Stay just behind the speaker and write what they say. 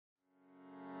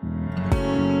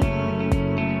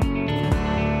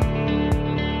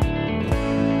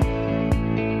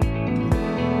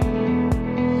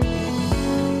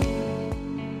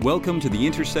Welcome to the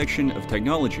intersection of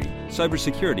technology,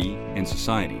 cybersecurity, and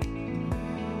society.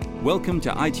 Welcome to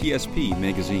ITSP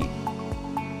Magazine.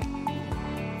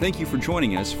 Thank you for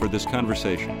joining us for this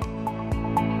conversation.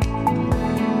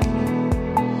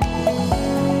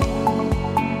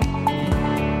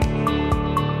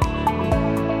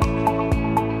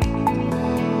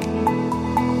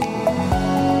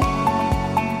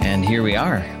 And here we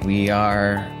are. We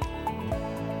are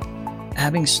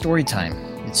having story time.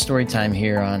 It's story time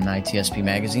here on ITSP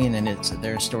Magazine, and it's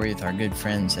their story with our good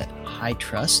friends at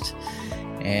HITRUST.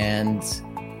 And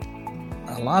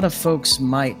a lot of folks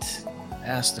might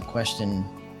ask the question,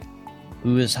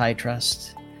 who is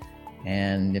HITRUST?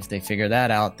 And if they figure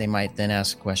that out, they might then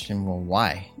ask the question, well,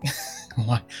 why?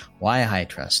 Why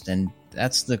HITRUST? And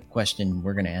that's the question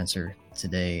we're going to answer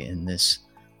today in this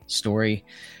story.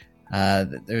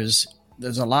 There's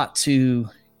a lot to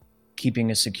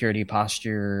keeping a security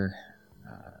posture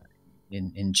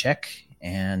in check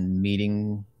and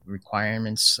meeting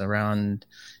requirements around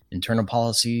internal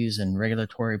policies and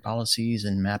regulatory policies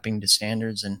and mapping to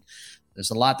standards. And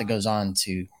there's a lot that goes on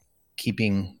to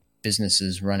keeping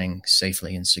businesses running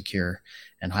safely and secure.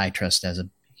 And HITRUST has a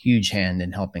huge hand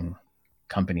in helping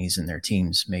companies and their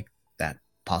teams make that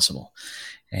possible.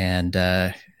 And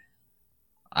I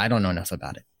don't know enough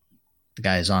about it. The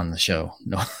guys on the show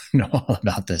know all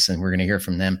about this, and we're going to hear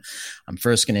from them. I'm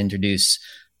first going to introduce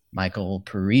Michael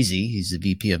Parisi. He's the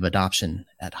VP of Adoption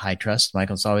at HITRUST.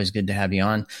 Michael, it's always good to have you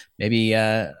on. Maybe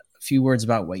a few words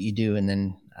about what you do, and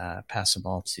then pass the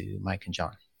ball to Mike and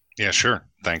John. Yeah, sure.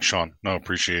 Thanks, Sean. No,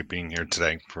 appreciate being here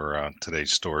today for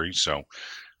today's story. So,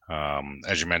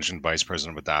 as you mentioned, Vice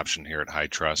President of Adoption here at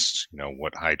HITRUST. You know,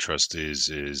 what HITRUST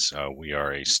is we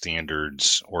are a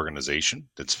standards organization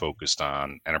that's focused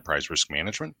on enterprise risk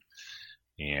management.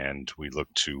 And we look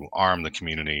to arm the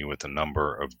community with a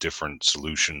number of different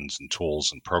solutions and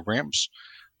tools and programs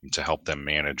to help them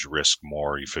manage risk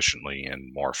more efficiently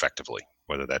and more effectively,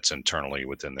 whether that's internally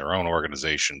within their own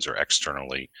organizations or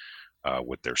externally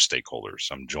with their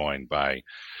stakeholders. I'm joined by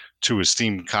two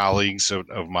esteemed colleagues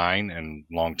of mine and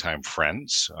longtime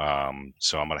friends.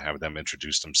 So I'm going to have them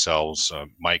introduce themselves.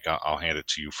 Mike, I'll hand it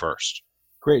to you first.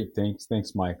 Great.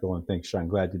 Thanks, Michael, and thanks, Sean.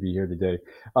 Glad to be here today.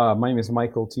 My name is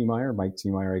Michael Thiemeyer. Mike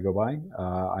Thiemeyer, I go by.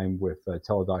 I'm with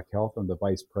Teladoc Health. I'm the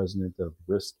Vice President of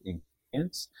Risk and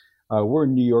Compliance. We're a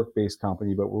New York-based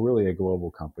company, but we're really a global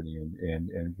company,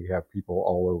 and we have people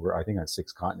all over, I think on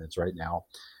 6 continents right now.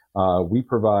 We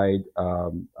provide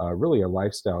really a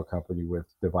lifestyle company with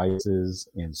devices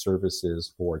and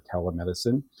services for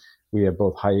telemedicine. We have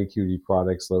both high acuity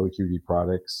products, low acuity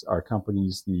products. Our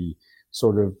company's the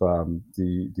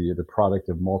product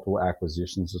of multiple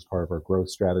acquisitions as part of our growth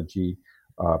strategy,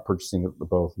 purchasing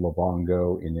both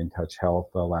Livongo and InTouch Health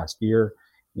last year,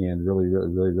 and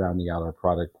really rounding out our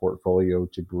product portfolio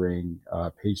to bring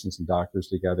patients and doctors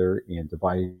together and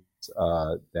devices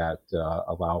that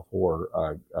allow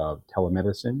for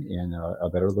telemedicine and a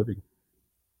better living.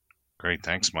 Great.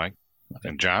 Thanks, Mike.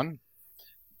 And John?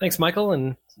 Thanks, Michael,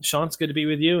 and Sean. It's good to be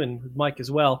with you, and with Mike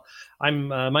as well.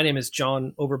 My name is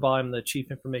John Overbaugh. I'm the Chief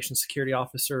Information Security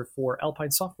Officer for Alpine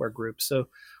Software Group. So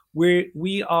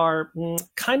we are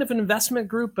kind of an investment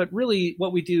group, but really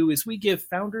what we do is we give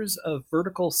founders of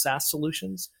vertical SaaS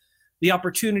solutions the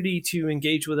opportunity to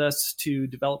engage with us to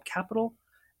develop capital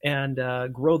and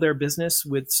grow their business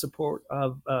with support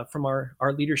of from our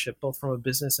leadership, both from a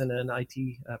business and an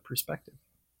IT perspective.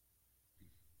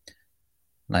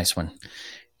 Nice one.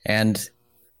 And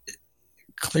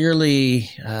clearly,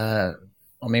 well,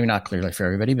 maybe not clearly for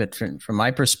everybody, but from my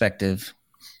perspective,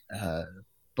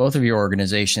 both of your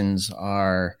organizations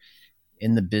are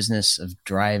in the business of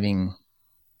driving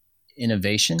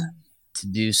innovation to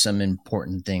do some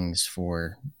important things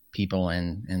for people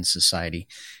and society.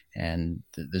 And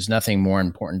there's nothing more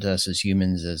important to us as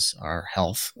humans as our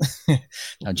health.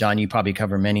 Now, John, you probably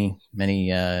cover many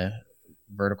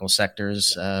vertical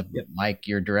sectors. Yep. Mike,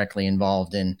 you're directly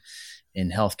involved in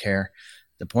healthcare.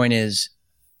 The point is,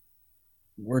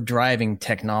 we're driving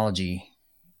technology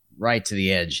right to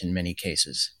the edge in many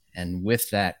cases. And with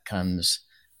that comes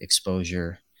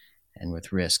exposure and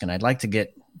with risk. And I'd like to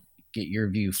get your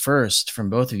view first from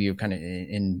both of you, kind of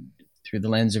in through the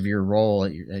lens of your role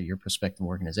at your prospective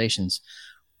organizations.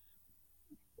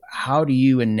 How do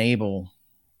you enable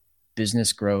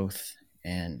business growth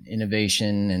and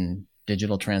innovation and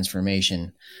digital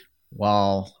transformation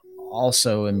while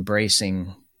also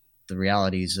embracing the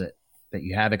realities that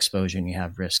you have exposure and you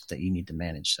have risk that you need to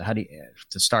manage? So how do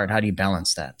you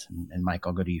balance that? And Mike,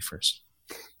 I'll go to you first.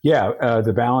 Yeah,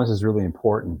 the balance is really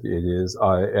important. It is,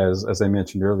 as I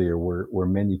mentioned earlier, we're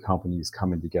many companies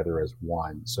coming together as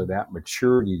one. So that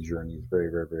maturity journey is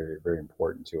very, very, very, very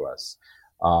important to us.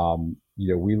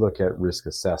 We look at risk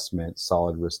assessment,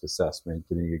 solid risk assessment,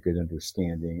 getting a good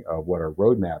understanding of what our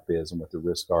roadmap is and what the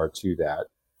risks are to that.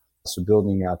 So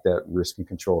building out that risk and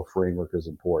control framework is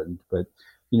important. But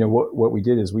what we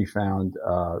did is we found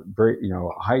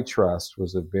HITRUST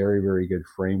was a very, very good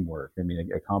framework. I mean,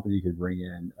 a company could bring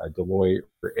in a Deloitte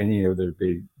or any of the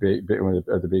one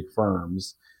of the big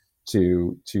firms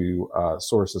to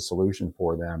source a solution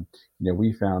for them.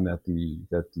 We found that the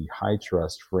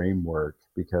HITRUST framework,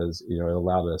 because it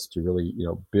allowed us to really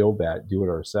build that, do it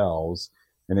ourselves,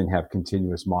 and then have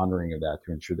continuous monitoring of that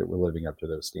to ensure that we're living up to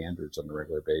those standards on a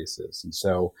regular basis. And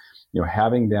so,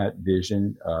 having that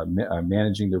vision,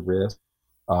 managing the risk,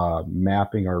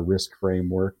 mapping our risk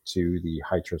framework to the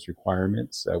HITRUST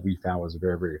requirements, we found was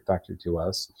very, very effective to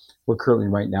us. We're currently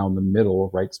right now in the middle,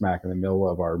 right smack in the middle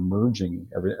of our merging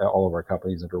all of our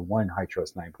companies under one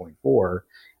HITRUST 9.4,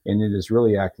 and it is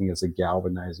really acting as a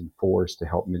galvanizing force to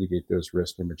help mitigate those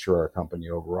risks and mature our company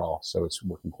overall. So it's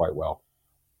working quite well.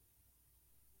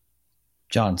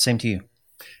 John, same to you.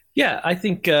 Yeah, I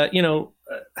think,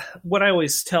 what I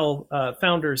always tell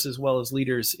founders as well as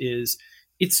leaders is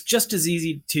it's just as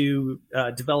easy to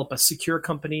develop a secure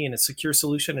company and a secure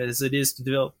solution as it is to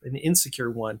develop an insecure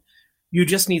one. You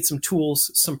just need some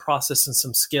tools, some process, and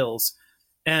some skills.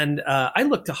 And I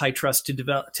look to HITRUST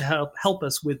to help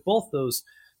us with both those,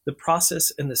 the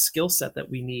process and the skill set that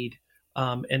we need,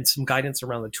 and some guidance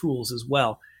around the tools as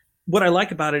well. What I like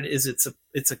about it is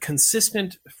it's a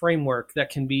consistent framework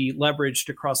that can be leveraged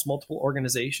across multiple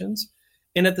organizations.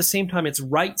 And at the same time, it's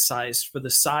right-sized for the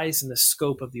size and the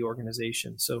scope of the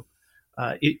organization. So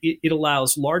it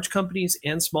allows large companies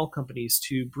and small companies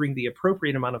to bring the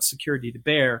appropriate amount of security to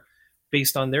bear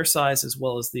based on their size, as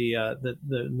well as the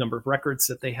number of records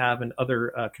that they have and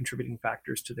other contributing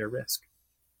factors to their risk.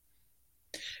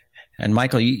 And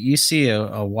Michael, you see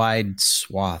a wide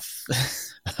swath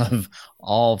of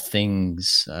all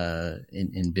things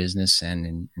in business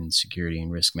and in security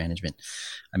and risk management.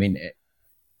 I mean,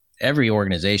 every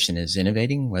organization is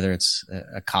innovating, whether it's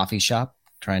a coffee shop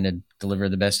trying to deliver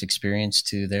the best experience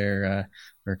to their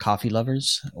coffee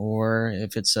lovers, or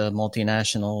if it's a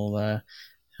multinational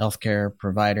healthcare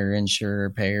provider, insurer,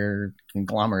 payer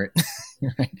conglomerate,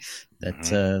 right?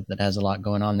 That has a lot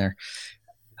going on there.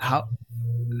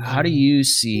 How do you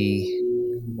see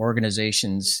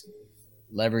organizations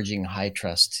leveraging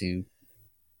HITRUST to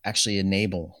actually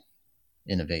enable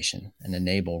innovation and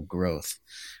enable growth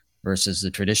versus the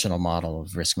traditional model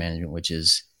of risk management, which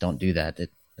is don't do that,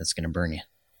 that's going to burn you?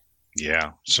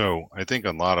 Yeah. So I think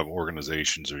a lot of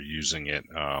organizations are using it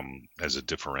as a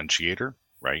differentiator,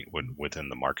 right, within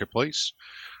the marketplace.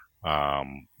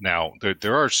 Now,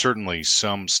 there are certainly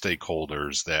some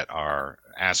stakeholders that are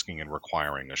asking and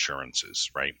requiring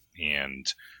assurances, right?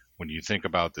 And when you think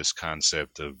about this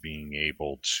concept of being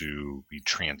able to be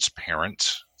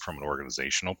transparent from an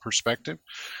organizational perspective,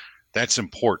 that's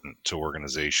important to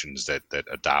organizations that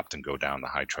adopt and go down the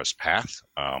HITRUST path,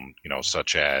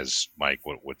 such as Mike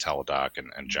with Teladoc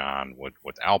and John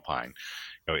with Alpine.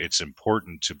 It's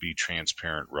important to be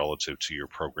transparent relative to your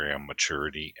program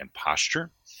maturity and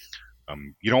posture.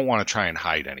 You don't want to try and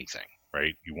hide anything,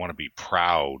 right? You want to be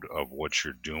proud of what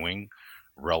you're doing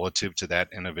relative to that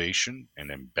innovation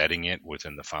and embedding it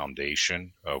within the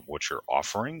foundation of what you're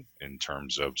offering in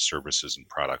terms of services and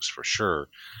products for sure.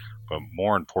 But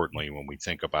more importantly, when we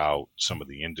think about some of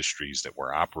the industries that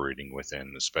we're operating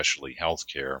within, especially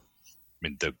healthcare, I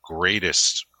mean, the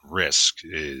greatest risk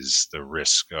is the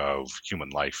risk of human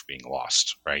life being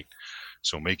lost, right?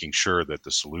 So making sure that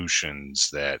the solutions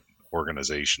that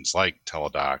organizations like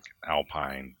Teladoc,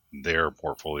 Alpine, their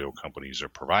portfolio companies are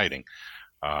providing,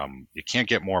 it can't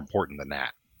get more important than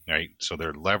that, right? So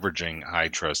they're leveraging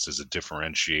HITRUST as a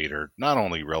differentiator, not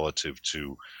only relative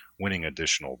to winning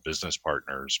additional business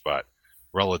partners, but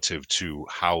relative to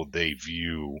how they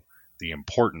view the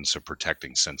importance of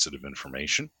protecting sensitive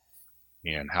information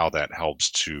and how that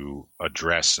helps to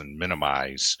address and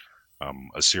minimize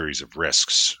a series of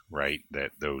risks, right,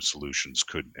 that those solutions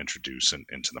could introduce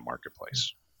into the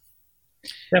marketplace.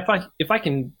 If I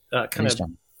can kind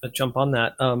of jump on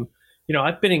that,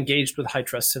 I've been engaged with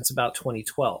HITRUST since about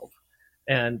 2012,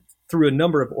 and through a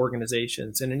number of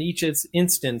organizations. And in each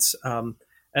instance,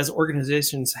 as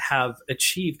organizations have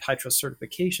achieved HITRUST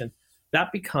certification,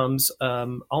 that becomes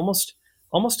almost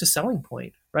a selling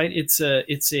point, right? It's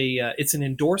an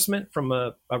endorsement from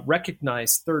a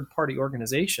recognized third-party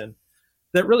organization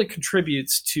that really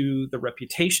contributes to the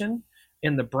reputation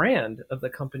and the brand of the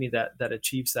company that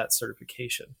achieves that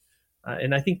certification.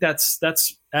 And I think that's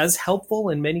as helpful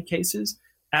in many cases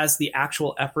as the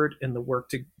actual effort and the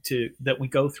work to that we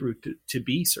go through to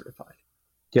be certified.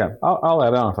 Yeah, I'll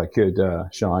add on if I could,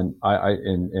 Sean.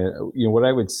 What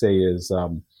I would say is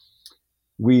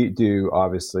we do,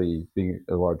 obviously, being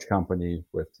a large company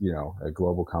with a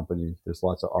global company. There's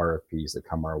lots of RFPs that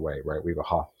come our way, right? We have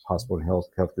a hospital and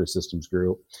healthcare systems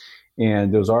group,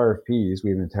 and those RFPs, we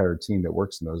have an entire team that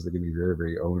works in those. That can be very,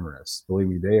 very onerous. Believe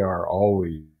me, they are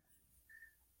always,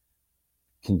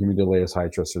 can you give me the latest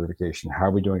HITRUST certification? How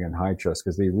are we doing on HITRUST?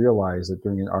 Because they realize that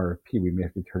during an RFP, we may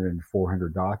have to turn in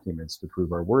 400 documents to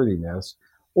prove our worthiness,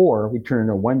 or we turn in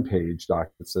a one-page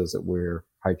document that says that we're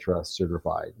HITRUST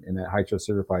certified. And that HITRUST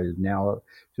certified is now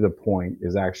to the point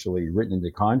is actually written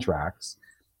into contracts,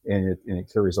 and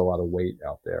it carries a lot of weight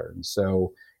out there. And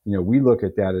so, we look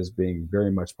at that as being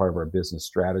very much part of our business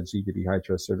strategy to be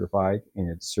HITRUST certified, and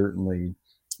it certainly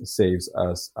saves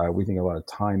us, we think, a lot of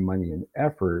time, money, and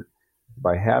effort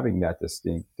by having that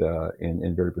distinct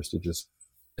and very prestigious,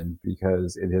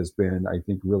 because it has been, I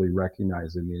think, really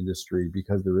recognized in the industry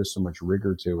because there is so much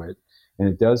rigor to it, and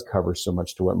it does cover so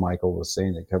much. To what Michael was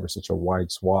saying, it covers such a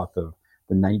wide swath of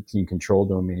the 19 control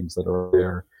domains that are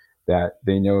there, that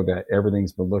they know that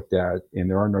everything's been looked at and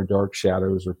there are no dark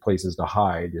shadows or places to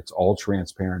hide. It's all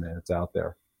transparent and it's out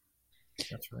there.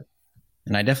 That's right.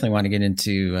 And I definitely want to get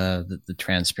into the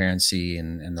transparency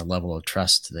and the level of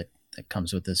trust that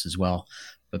comes with this as well.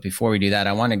 But before we do that,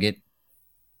 I want to get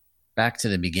back to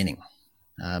the beginning,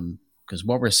 because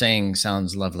what we're saying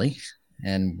sounds lovely,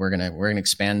 and we're gonna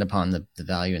expand upon the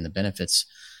value and the benefits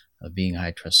of being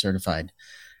HITRUST certified.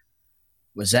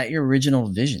 Was that your original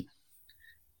vision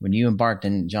when you embarked?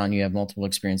 And John, you have multiple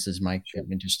experiences. Mike,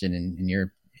 I'm interested in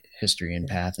your history and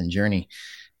path and journey.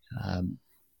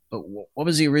 But what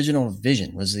was the original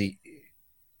vision? Was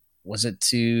it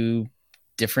to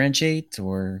differentiate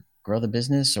or grow the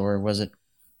business, or was it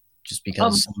just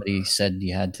because somebody said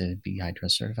you had to be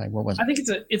HITRUST certified? What was it? I think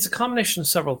it's a combination of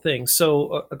several things.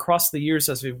 So across the years,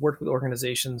 as we've worked with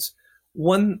organizations,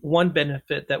 one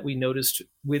benefit that we noticed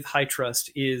with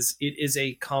HITRUST is it is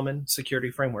a common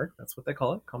security framework. That's what they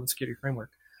call it, common security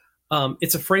framework.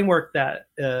 It's a framework that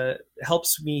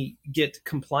helps me get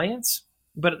compliance,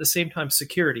 but at the same time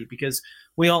security, because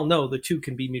we all know the two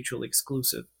can be mutually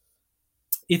exclusive.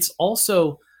 It's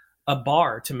also a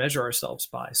bar to measure ourselves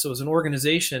by. So as an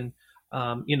organization,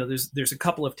 there's a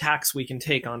couple of tacks we can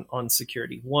take on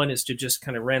security. One is to just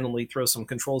kind of randomly throw some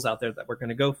controls out there that we're going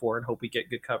to go for and hope we get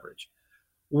good coverage.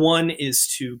 One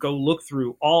is to go look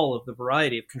through all of the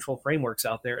variety of control frameworks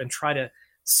out there and try to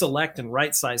select and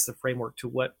right size the framework to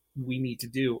what we need to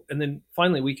do. And then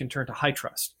finally, we can turn to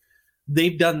HITRUST.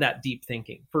 They've done that deep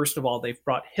thinking. First of all, they've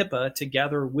brought HIPAA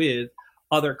together with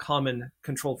other common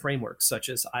control frameworks, such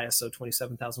as ISO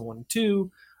 27001 and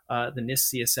 2, the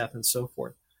NIST CSF, and so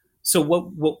forth. So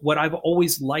what I've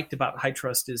always liked about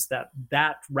HITRUST is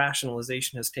that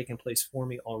rationalization has taken place for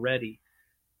me already.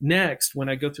 Next, when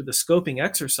I go through the scoping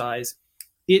exercise,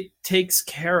 it takes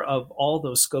care of all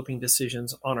those scoping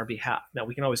decisions on our behalf. Now,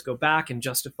 we can always go back and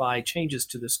justify changes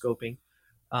to the scoping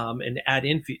and add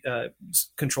in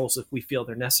controls if we feel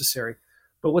they're necessary.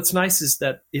 But what's nice is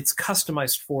that it's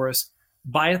customized for us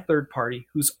by a third party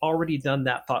who's already done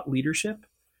that thought leadership.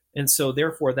 And so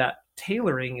therefore that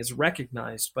tailoring is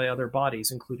recognized by other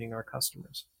bodies, including our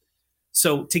customers.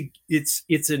 So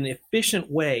it's an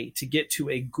efficient way to get to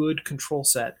a good control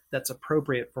set that's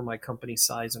appropriate for my company's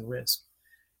size and risk.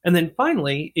 And then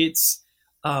finally, it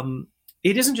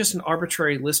isn't just an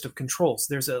arbitrary list of controls.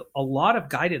 There's a lot of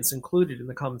guidance included in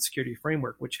the Common Security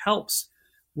Framework, which helps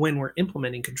when we're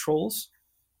implementing controls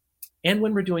and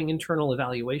when we're doing internal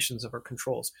evaluations of our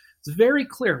controls. It's very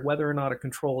clear whether or not a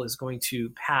control is going to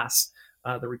pass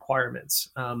the requirements.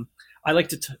 I like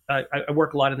to I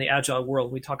work a lot in the agile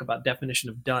world. We talk about definition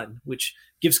of done, which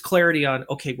gives clarity on,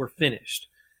 okay, we're finished.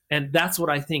 And that's what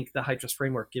I think the HITRUST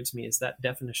framework gives me, is that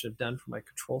definition of done for my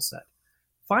control set.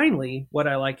 Finally, what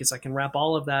I like is I can wrap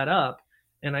all of that up,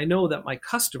 and I know that my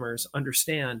customers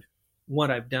understand what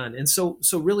I've done. And so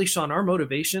really, Sean, our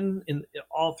motivation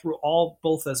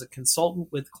both as a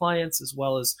consultant with clients as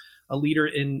well as a leader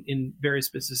in various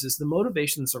businesses, the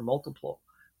motivations are multiple.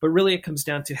 But really, it comes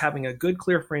down to having a good,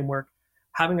 clear framework,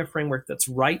 having a framework that's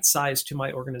right-sized to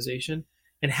my organization,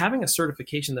 and having a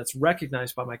certification that's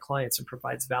recognized by my clients and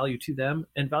provides value to them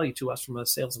and value to us from a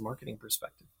sales and marketing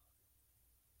perspective.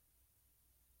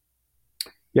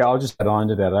 Yeah, I'll just add on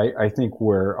to that. I think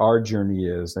where our journey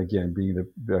is, again, being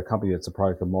the company that's a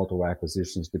product of multiple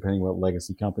acquisitions, depending what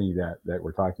legacy company that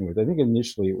we're talking with. I think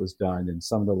initially it was done in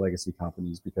some of the legacy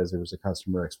companies because there was a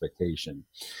customer expectation.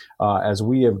 As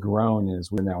we have grown,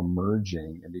 as we're now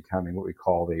merging and becoming what we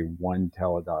call a one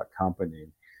Teladoc company,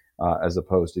 as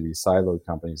opposed to these siloed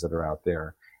companies that are out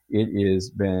there, it has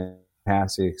been a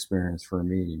fantastic experience for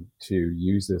me to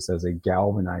use this as a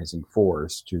galvanizing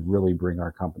force to really bring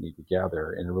our company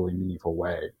together in a really meaningful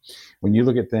way. When you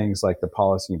look at things like the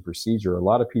policy and procedure, a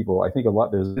lot of people, I think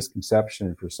there's a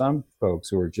misconception for some folks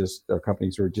who are just, or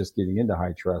companies who are just getting into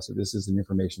HITRUST, that this is an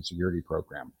information security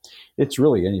program. It's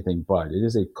really anything but. It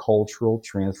is a cultural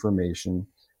transformation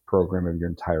program of your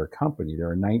entire company. There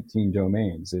are 19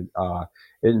 domains. It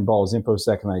involves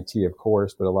InfoSec and IT, of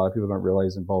course, but a lot of people don't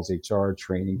realize it involves HR,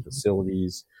 training,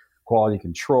 facilities, quality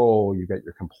control. You've got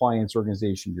your compliance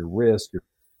organization, your risk, your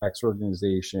tax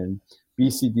organization,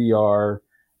 BCDR,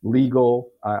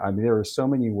 legal. I mean, there are so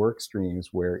many work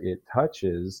streams where it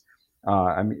touches.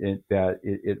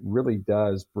 It really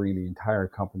does bring the entire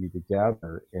company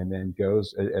together, and then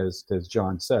goes, as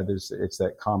John said, it's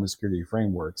that common security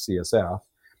framework, CSF.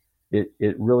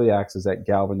 It really acts as that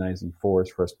galvanizing force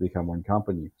for us to become one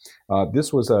company.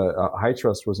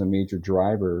 HITRUST was a major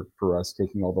driver for us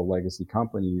taking all the legacy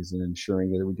companies and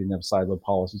ensuring that we didn't have siloed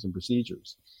policies and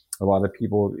procedures. A lot of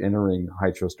people entering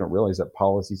HITRUST don't realize that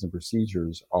policies and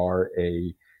procedures are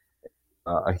a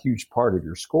huge part of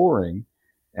your scoring,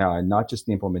 not just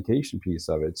the implementation piece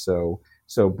of it. So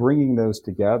bringing those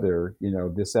together,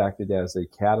 this acted as a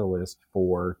catalyst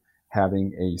for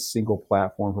having a single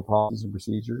platform for policies and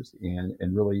procedures,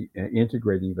 and really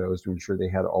integrating those to ensure they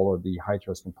had all of the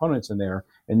HITRUST components in there,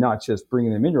 and not just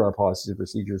bringing them into our policies and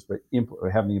procedures, but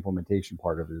having the implementation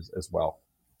part of it as well.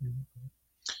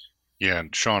 Yeah,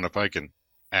 and Sean, if I can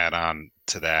add on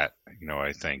to that,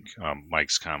 I think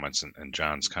Mike's comments and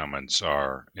John's comments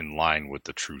are in line with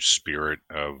the true spirit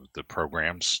of the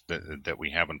programs that we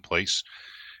have in place.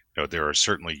 There are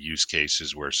certainly use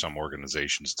cases where some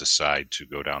organizations decide to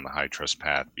go down the HITRUST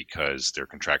path because they're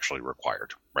contractually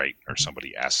required, right? Or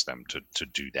somebody asks them to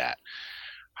do that.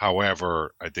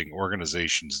 However, I think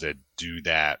organizations that do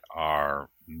that are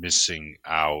missing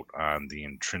out on the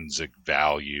intrinsic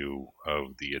value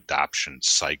of the adoption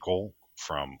cycle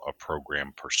from a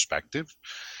program perspective.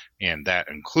 And that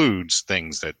includes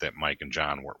things that Mike and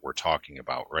John were talking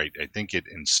about, right? I think it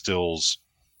instills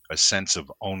a sense of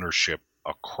ownership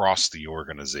across the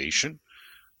organization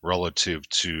relative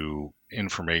to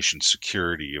information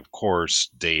security, of course,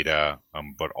 data,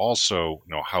 but also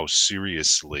how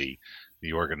seriously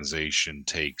the organization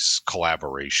takes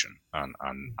collaboration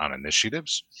on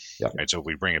initiatives. Yep. Right. So if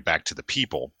we bring it back to the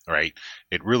people, right,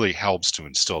 it really helps to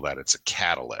instill that. It's a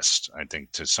catalyst. I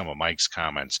think to some of Mike's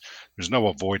comments, there's no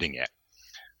avoiding it.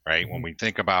 Right. When we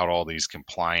think about all these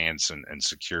compliance and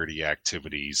security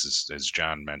activities, as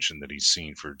John mentioned, that he's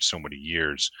seen for so many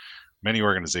years, many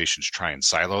organizations try and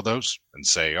silo those and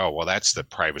say, oh, well, that's the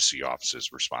privacy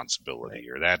office's responsibility,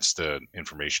 or that's the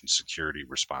information security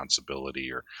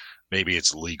responsibility, or maybe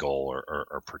it's legal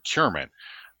or procurement.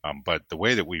 But the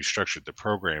way that we've structured the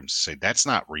programs say that's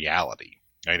not reality.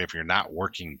 Right. If you're not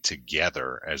working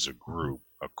together as a group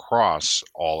across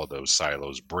all of those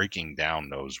silos, breaking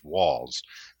down those walls,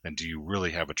 then do you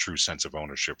really have a true sense of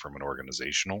ownership from an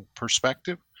organizational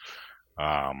perspective?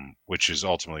 Which is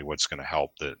ultimately what's going to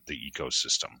help the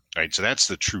ecosystem, right? So that's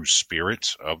the true spirit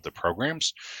of the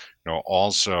programs.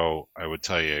 Also, I would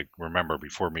tell you, remember,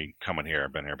 before me coming here,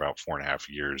 I've been here about 4.5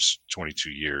 years,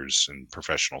 22 years in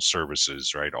professional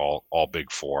services, right? All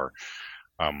Big Four.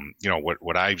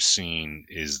 What I've seen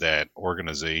is that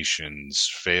organizations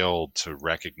fail to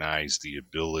recognize the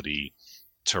ability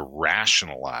to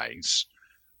rationalize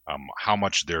how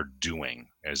much they're doing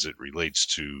as it relates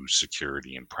to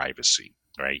security and privacy,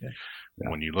 right? Yeah.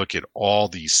 When you look at all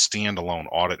these standalone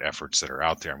audit efforts that are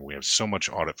out there, and we have so much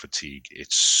audit fatigue,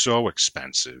 it's so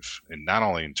expensive, and not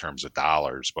only in terms of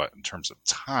dollars, but in terms of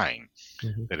time,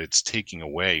 that it's taking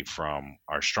away from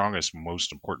our strongest,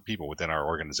 most important people within our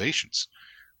organizations.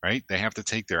 Right? They have to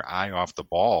take their eye off the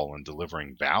ball in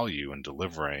delivering value and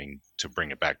delivering, to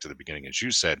bring it back to the beginning, as you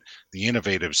said, the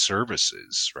innovative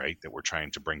services, right, that we're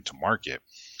trying to bring to market.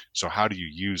 So how do you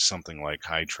use something like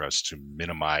HITRUST to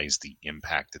minimize the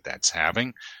impact that that's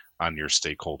having on your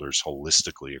stakeholders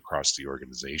holistically across the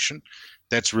organization?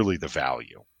 That's really the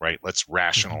value, right? Let's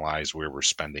rationalize where we're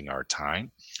spending our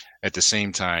time. At the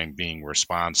same time, being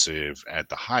responsive at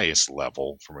the highest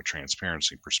level from a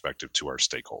transparency perspective to our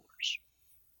stakeholders.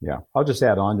 Yeah, I'll just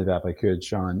add on to that if I could,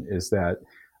 Sean, is that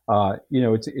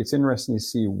It's interesting to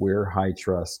see where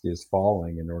HITRUST is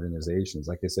falling in organizations.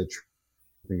 Like I said,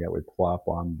 something that would plop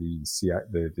on the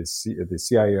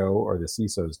CIO or the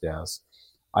CISO's desk.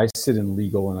 I sit in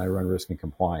legal and I run risk and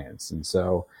compliance. And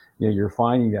so, you're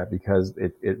finding that because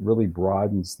it really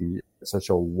broadens such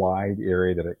a wide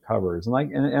area that it covers. And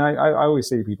I always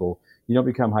say to people, you don't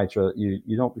become HITRUST,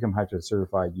 you don't become HITRUST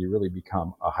certified, you really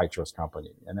become a HITRUST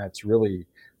company. And that's really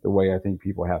the way I think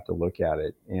people have to look at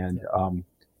it. And,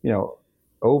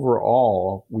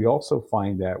 overall, we also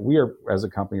find that we are, as a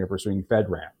company, are pursuing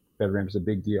FedRAMP. FedRAMP is a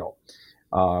big deal.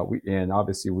 And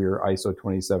obviously we're ISO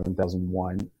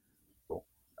 27001.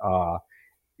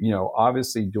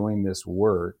 Obviously doing this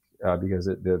work because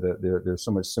there's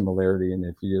so much similarity, and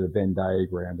if you did a Venn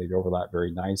diagram, they'd overlap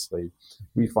very nicely.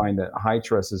 We find that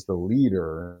HITRUST is the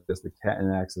leader,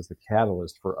 and acts as the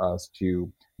catalyst for us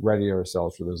to ready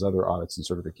ourselves for those other audits and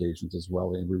certifications as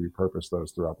well, and we repurpose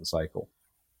those throughout the cycle.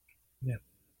 Yeah.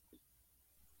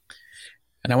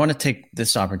 And I want to take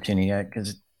this opportunity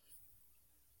because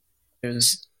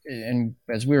and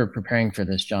as we were preparing for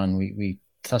this, John, we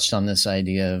touched on this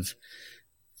idea of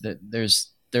that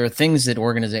there are things that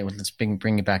organizations, let's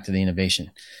bring it back to the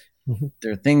innovation. Mm-hmm.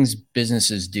 There are things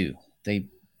businesses do. They,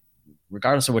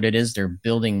 regardless of what it is, they're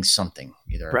building something,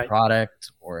 either a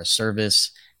product or a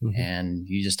service. Mm-hmm. And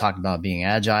you just talked about being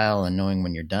agile and knowing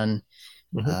when you're done.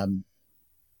 Mm-hmm.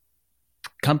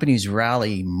 Companies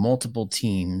rally multiple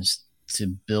teams to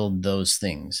build those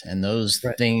things, and those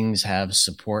things have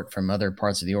support from other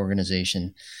parts of the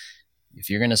organization. If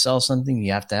you're going to sell something,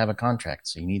 you have to have a contract,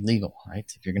 so you need legal, right?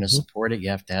 If you're going to support it, you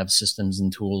have to have systems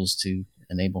and tools to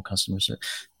enable customer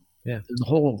service. Yeah, there's a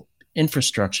whole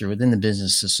infrastructure within the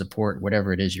business to support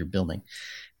whatever it is you're building.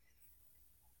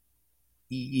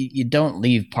 You don't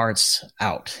leave parts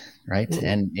out, right? Mm-hmm.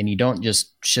 And you don't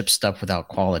just ship stuff without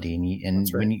quality. And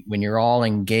when you're all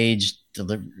engaged,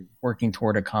 working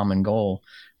toward a common goal,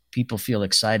 people feel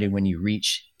excited when you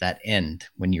reach that end,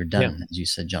 when you're done, as you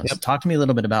said, John. So talk to me a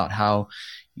little bit about how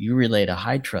you relate a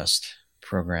HITRUST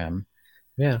program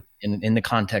in the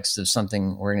context of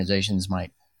something organizations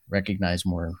might recognize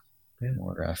more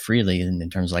freely in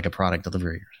terms of like a product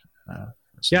delivery.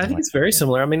 I think it's very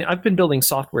similar. I mean, I've been building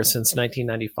software since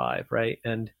 1995, right?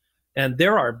 And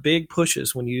there are big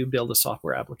pushes when you build a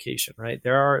software application, right?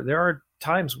 There are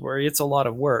times where it's a lot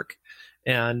of work.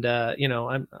 And,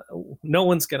 no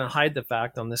one's going to hide the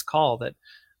fact on this call that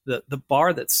the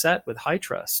bar that's set with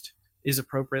HITRUST is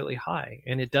appropriately high.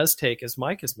 And it does take, as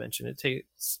Mike has mentioned, it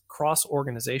takes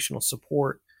cross-organizational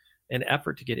support and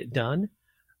effort to get it done.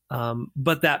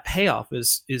 But that payoff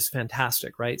is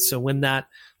fantastic, right? So when that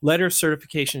letter of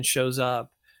certification shows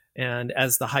up, and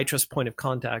as the HITRUST point of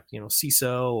contact,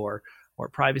 CISO or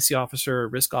privacy officer or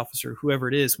risk officer, whoever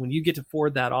it is, when you get to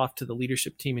forward that off to the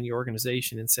leadership team in your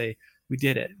organization and say, we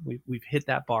did it, we've hit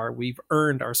that bar, we've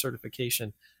earned our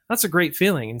certification, that's a great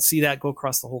feeling, and see that go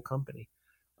across the whole company.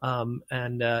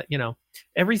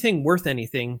 Everything worth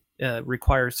anything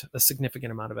requires a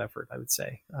significant amount of effort, I would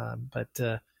say, but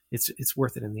it's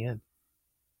worth it in the end.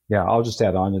 Yeah, I'll just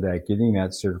add on to that, getting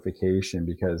that certification,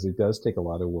 because it does take a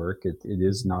lot of work. It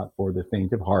is not for the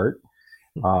faint of heart.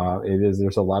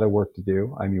 There's a lot of work to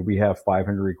do. I mean, we have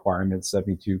 500 requirements,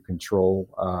 72 controlled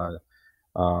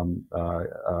in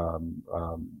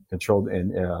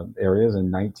areas,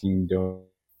 and 19 don't.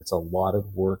 It's a lot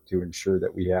of work to ensure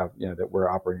that we have, that we're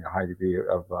operating a high degree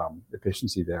of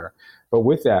efficiency there. But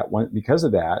with that, because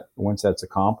of that, once that's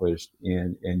accomplished,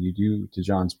 and you do, to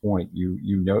John's point, you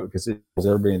know, because it was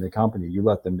everybody in the company, you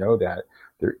let them know that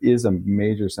there is a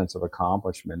major sense of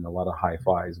accomplishment and a lot of high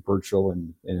fives, virtual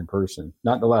and in person.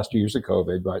 Not in the last 2 years of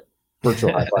COVID, but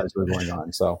virtual high fives were going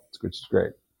on. So which is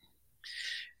great.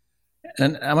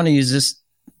 And I want to use this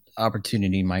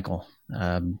opportunity, Michael,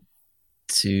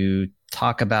 to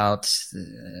talk about,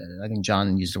 I think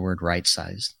John used the word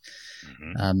right-sized,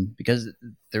 because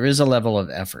there is a level of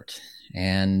effort,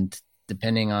 and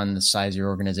depending on the size of your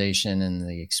organization and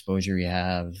the exposure you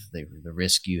have, the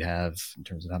risk you have in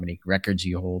terms of how many records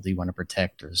you hold, you want to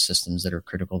protect, or systems that are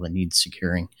critical that need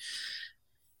securing.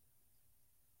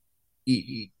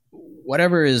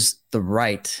 Whatever is the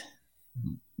right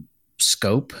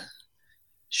scope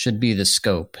should be the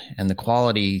scope, and the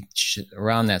quality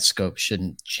around that scope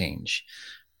shouldn't change,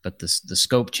 but the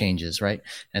scope changes, right?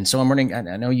 And so I'm wondering,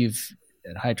 I know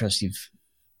at HITRUST, you've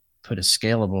put a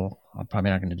scalable, I'm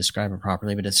probably not going to describe it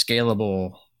properly, but a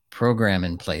scalable program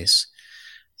in place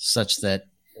such that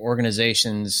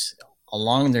organizations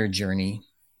along their journey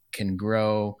can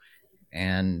grow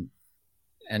and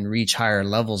reach higher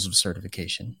levels of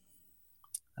certification,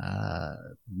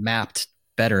 mapped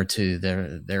better to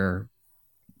their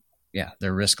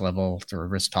their risk level, their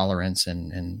risk tolerance,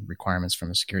 and requirements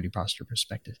from a security posture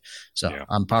perspective. So Yeah.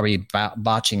 I'm probably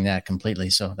botching that completely.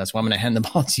 So that's why I'm going to hand the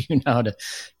ball to you now to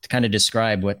kind of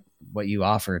describe what you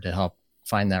offer to help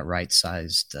find that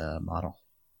right-sized model.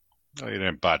 Oh, you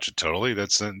didn't botch it totally.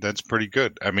 That's pretty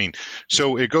good. I mean,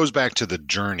 so it goes back to the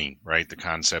journey, right? The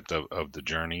concept of the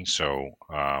journey. So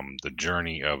the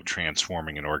journey of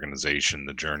transforming an organization,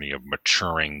 the journey of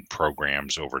maturing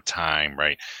programs over time,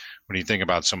 right? When you think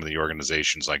about some of the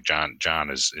organizations like John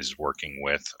is working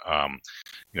with, a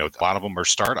lot of them are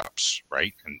startups,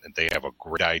 right? And they have a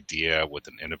great idea with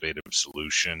an innovative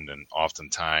solution, and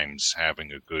oftentimes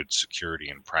having a good security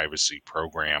and privacy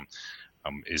program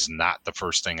is not the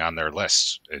first thing on their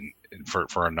list, and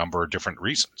for a number of different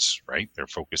reasons, right? They're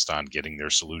focused on getting their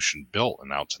solution built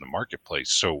and out to the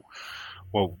marketplace. So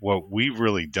what we've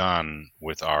really done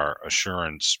with our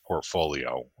assurance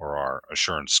portfolio, or our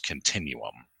assurance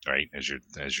continuum, right, as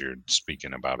you're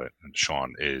speaking about it,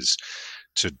 Sean, is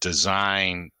to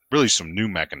design really some new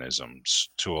mechanisms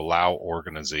to allow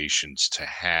organizations to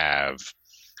have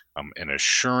an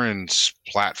assurance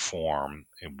platform,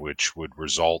 which would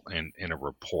result in a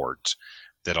report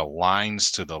that aligns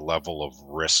to the level of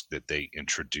risk that they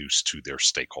introduce to their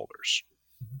stakeholders.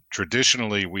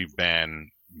 Traditionally, we've been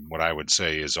what I would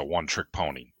say is a one-trick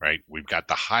pony, right? We've got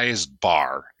the highest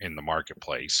bar in the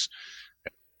marketplace,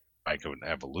 I could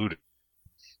have alluded,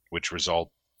 which result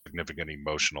in a significant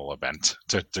emotional event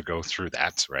to go through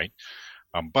that, right?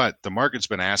 But the market's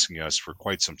been asking us for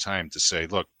quite some time to say,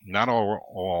 look, not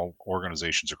all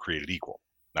organizations are created equal.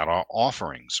 Not all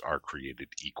offerings are created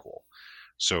equal.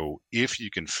 So if you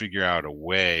can figure out a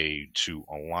way to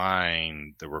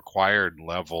align the required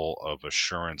level of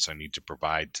assurance I need to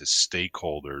provide to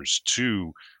stakeholders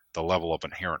to the level of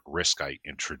inherent risk I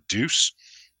introduce,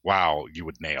 wow, you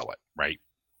would nail it, right?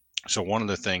 So one of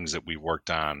the things that we've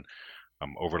worked on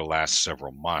over the last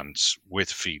several months with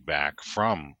feedback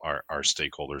from our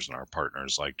stakeholders and our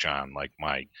partners like John, like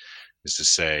Mike, is to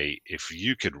say, if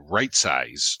you could right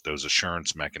size those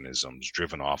assurance mechanisms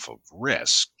driven off of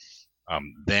risk,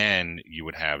 then you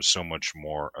would have so much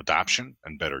more adoption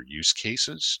and better use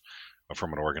cases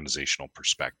from an organizational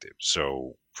perspective.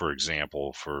 So, for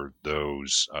example, for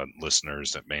those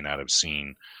listeners that may not have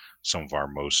seen some of our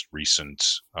most recent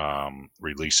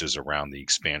releases around the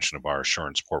expansion of our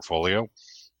assurance portfolio,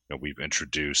 we've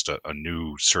introduced a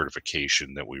new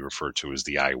certification that we refer to as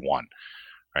the I1.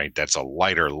 Right, that's a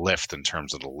lighter lift in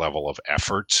terms of the level of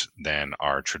effort than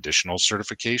our traditional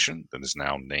certification that is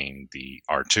now named the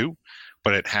R2,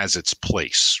 but it has its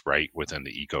place right within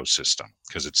the ecosystem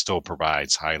because it still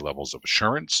provides high levels of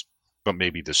assurance, but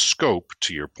maybe the scope,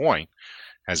 to your point,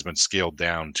 has been scaled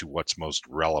down to what's most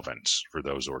relevant for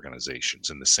those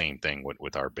organizations. And the same thing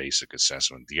with our basic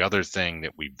assessment. The other thing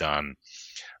that we've done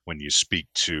when you speak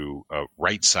to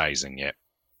right sizing it,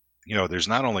 there's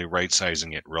not only right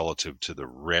sizing it relative to the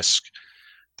risk,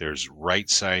 there's right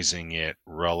sizing it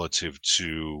relative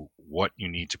to what you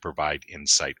need to provide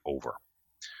insight over.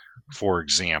 For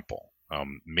example,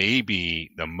 maybe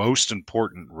the most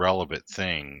important relevant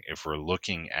thing if we're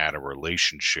looking at a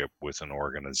relationship with an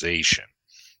organization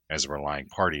as a relying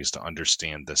party is to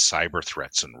understand the cyber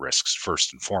threats and risks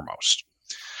first and foremost.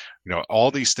 All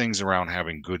these things around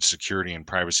having good security and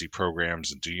privacy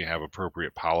programs, and do you have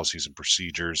appropriate policies and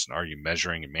procedures, and are you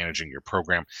measuring and managing your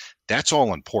program? That's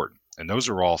all important. And those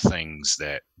are all things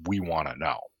that we want to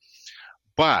know.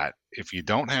 But if you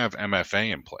don't have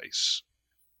MFA in place,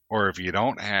 or if you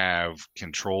don't have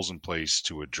controls in place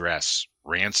to address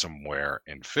ransomware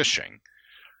and phishing,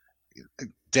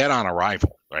 dead on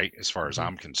arrival, right? As far as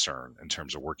I'm concerned, in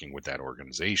terms of working with that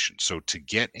organization. So to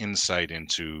get insight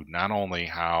into not only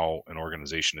how an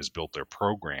organization has built their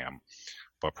program,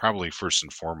 but probably first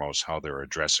and foremost, how they're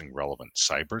addressing relevant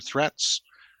cyber threats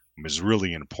is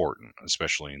really important,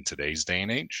 especially in today's day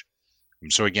and age.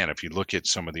 And so again, if you look at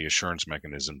some of the assurance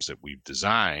mechanisms that we've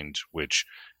designed, which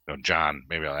John,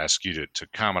 maybe I'll ask you to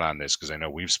comment on this because I know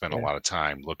we've spent a lot of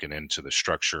time looking into the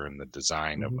structure and the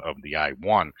design of the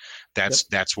I1.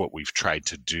 That's what we've tried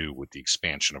to do with the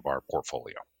expansion of our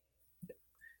portfolio.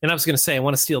 And I was going to say, I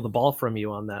want to steal the ball from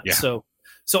you on that. Yeah.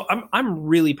 So I'm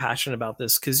really passionate about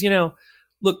this because,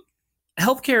 look,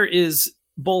 healthcare is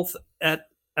both at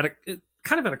a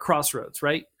kind of at a crossroads,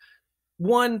 right?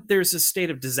 One, there's a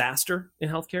state of disaster in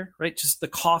healthcare, right? Just the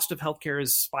cost of healthcare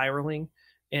is spiraling.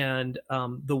 And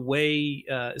the way,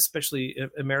 especially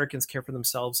Americans care for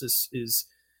themselves, is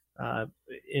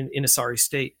in a sorry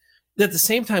state. At the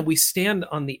same time, we stand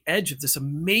on the edge of this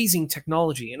amazing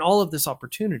technology and all of this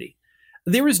opportunity.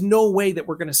 There is no way that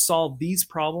we're going to solve these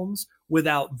problems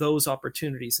without those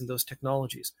opportunities and those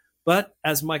technologies. But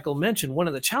as Michael mentioned, one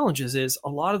of the challenges is a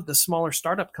lot of the smaller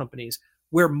startup companies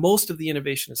where most of the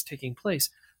innovation is taking place,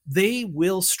 they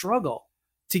will struggle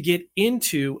to get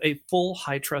into a full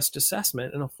HITRUST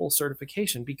assessment and a full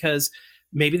certification because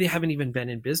maybe they haven't even been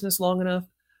in business long enough.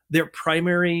 Their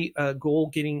primary goal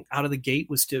getting out of the gate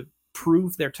was to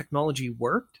prove their technology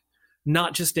worked,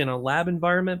 not just in a lab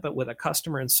environment, but with a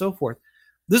customer and so forth.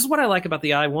 This is what I like about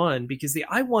the I-1, because the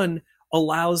I-1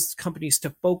 allows companies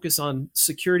to focus on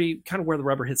security, kind of where the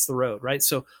rubber hits the road, right?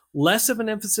 So less of an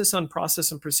emphasis on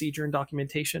process and procedure and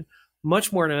documentation,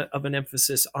 much more of an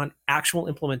emphasis on actual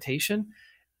implementation,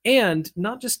 and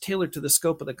not just tailored to the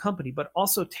scope of the company, but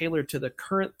also tailored to the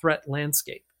current threat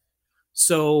landscape.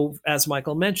 So as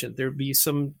Michael mentioned, there'd be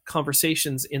some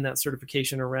conversations in that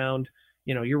certification around,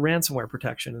 your ransomware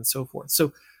protection and so forth.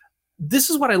 So this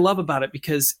is what I love about it,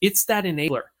 because it's that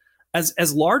enabler.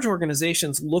 As large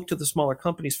organizations look to the smaller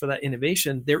companies for that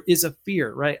innovation, there is a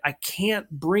fear, right? I can't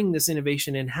bring this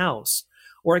innovation in-house,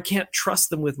 or I can't trust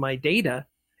them with my data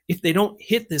if they don't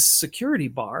hit this security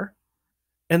bar,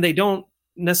 and they don't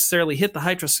necessarily hit the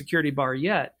HITRUST security bar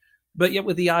yet. But yet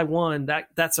with the I-1,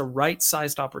 that's a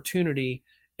right-sized opportunity,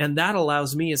 and that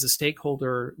allows me as a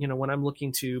stakeholder, when I'm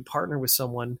looking to partner with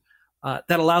someone,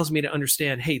 that allows me to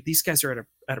understand, hey, these guys are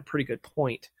at a pretty good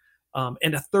point.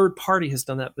 And a third party has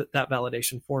done that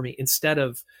validation for me instead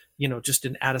of, just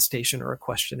an attestation or a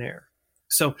questionnaire.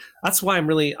 So that's why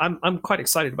I'm quite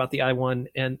excited about the I-1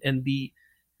 and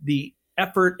the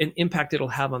effort and impact it'll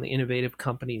have on the innovative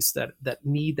companies that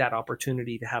need that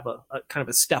opportunity to have a kind of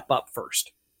a step up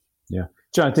first. Yeah.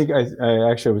 John, I think I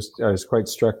was quite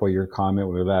struck by your comment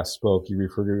when we last spoke. You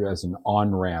referred to it as an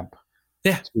on-ramp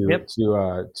to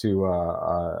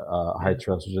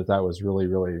HITRUST, which I thought was really,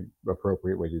 really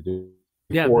appropriate way to do.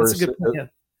 Yeah, that's a good point. Yeah.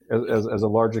 As a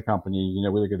larger company,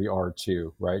 we look at the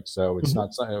R2, right? So it's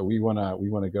not we want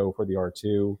to go for the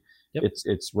R2. Yep.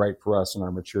 It's right for us in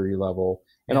our maturity level,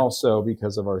 and also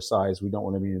because of our size, we don't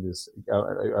want to be in this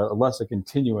less a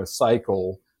continuous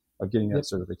cycle of getting that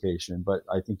certification. But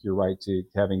I think you're right to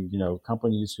having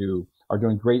companies who are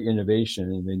doing great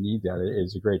innovation and they need that. It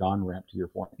is a great on-ramp to your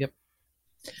point. Yep.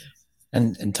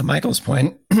 And to Michael's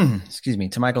point,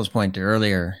 to Michael's point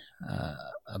earlier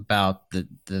about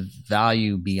the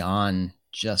value beyond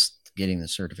just getting the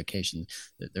certification,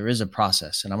 there is a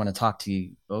process. And I want to talk to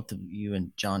you, both of you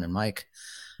and John and Mike,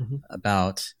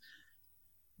 about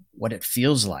what it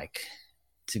feels like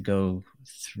to go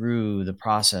through the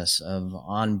process of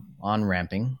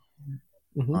on-ramping,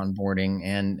 onboarding,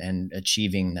 and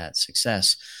achieving that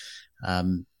success. I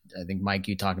think, Mike,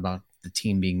 you talked about the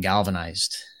team being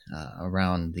galvanized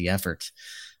around the effort.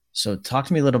 So talk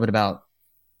to me a little bit about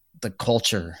the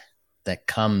culture that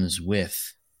comes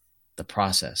with the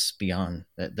process beyond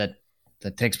that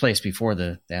takes place before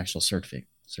the actual certificate.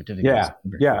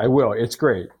 Yeah, I will. It's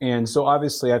great. And so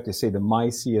obviously I have to say the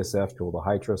MyCSF tool, the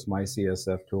HITRUST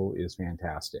MyCSF tool, is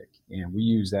fantastic. And we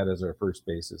use that as our first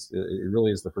basis. It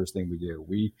really is the first thing we do.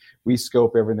 We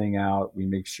scope everything out. We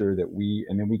make sure that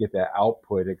and then we get that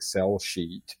output Excel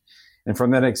sheet. And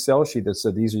from that Excel sheet that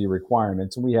said, these are your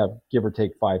requirements. And we have give or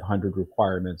take 500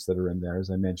 requirements that are in there, as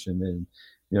I mentioned, and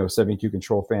 72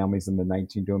 control families and the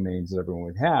 19 domains that everyone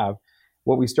would have.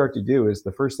 What we start to do is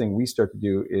the first thing we start to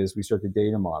do is we start the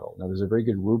data model. Now, there's a very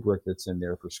good rubric that's in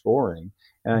there for scoring.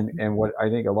 And what I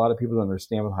think a lot of people don't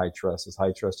understand with HITRUST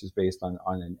is based on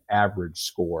an average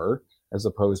score as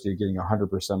opposed to getting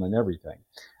 100% on everything.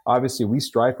 Obviously, we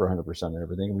strive for 100% on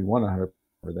everything, and we want 100%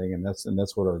 everything, and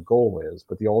that's what our goal is.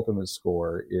 But the ultimate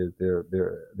score is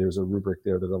there's a rubric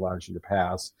there that allows you to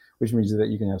pass, which means that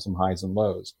you can have some highs and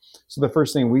lows. So the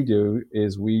first thing we do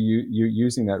is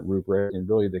using that rubric and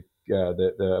really the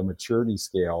maturity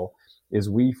scale is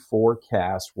we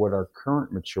forecast what our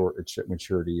current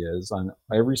maturity is on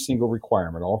every single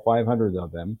requirement, all 500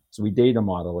 of them. So we data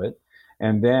model it,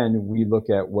 and then we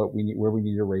look at where we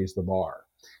need to raise the bar,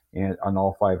 and on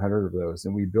all 500 of those,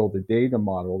 and we build a data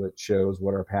model that shows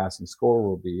what our passing score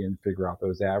will be and figure out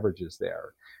those averages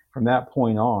there. From that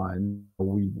point on,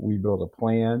 we build a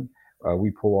plan.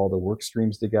 We pull all the work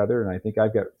streams together, and I think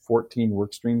I've got 14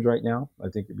 work streams right now. I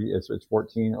think it's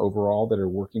 14 overall that are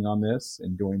working on this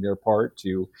and doing their part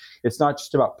to. It's not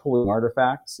just about pulling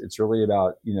artifacts. It's really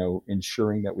about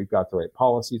ensuring that we've got the right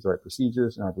policies, the right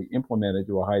procedures, and have we implemented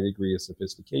to a high degree of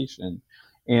sophistication.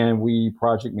 And we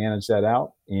project manage that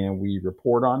out, and we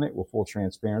report on it with full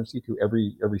transparency to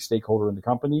every stakeholder in the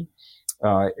company.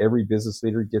 Every business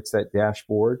leader gets that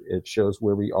dashboard. It shows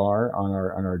where we are on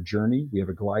our journey. We have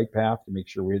a glide path to make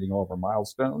sure we're hitting all of our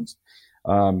milestones.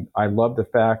 I love the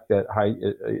fact that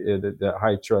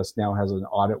High Trust now has an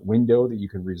audit window that you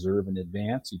can reserve in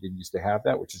advance. You didn't used to have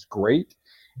that, which is great.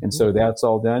 And so that's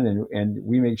all done. And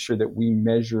we make sure that we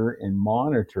measure and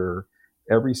monitor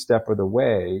every step of the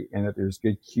way, and that there's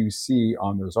good QC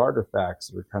on those artifacts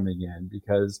that are coming in,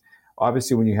 because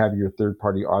obviously when you have your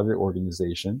third-party audit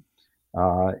organization,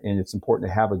 and it's important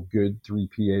to have a good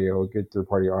 3PAO, a good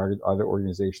third-party audit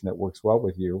organization that works well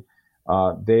with you,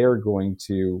 they are going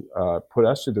to put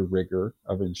us to the rigor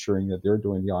of ensuring that they're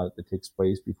doing the audit that takes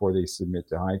place before they submit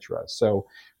to High Trust. So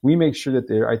we make sure that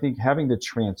I think having the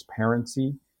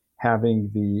transparency, having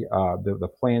the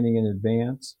planning in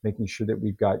advance, making sure that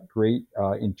we've got great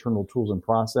internal tools and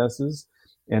processes,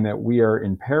 and that we are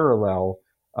in parallel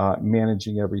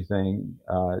managing everything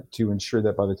to ensure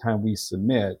that by the time we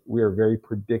submit, we are very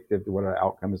predictive to what our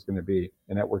outcome is going to be,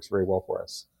 and that works very well for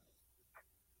us.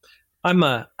 I'm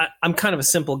kind of a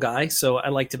simple guy, so I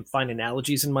like to find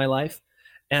analogies in my life,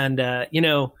 and I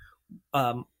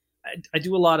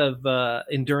do a lot of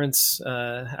endurance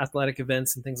athletic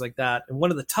events and things like that. And one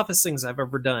of the toughest things I've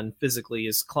ever done physically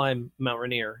is climb Mount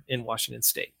Rainier in Washington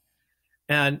State.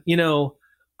 And,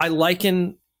 I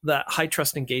liken that High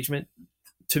Trust engagement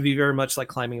to be very much like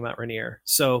climbing Mount Rainier.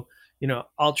 So,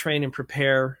 I'll train and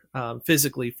prepare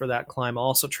physically for that climb. I'll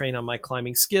also train on my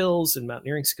climbing skills and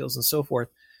mountaineering skills and so forth.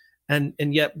 And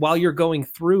yet while you're going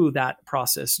through that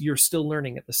process, you're still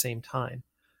learning at the same time.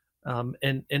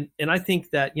 And I think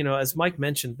that, as Mike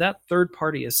mentioned, that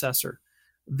third-party assessor,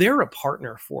 they're a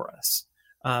partner for us.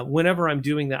 Whenever I'm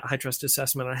doing that High Trust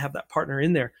assessment, I have that partner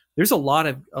in there. There's a lot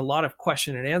of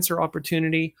question and answer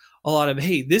opportunity. A lot of,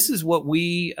 hey, this is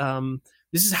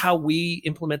how we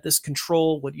implement this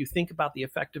control. What do you think about the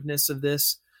effectiveness of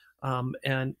this?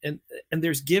 And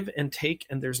there's give and take,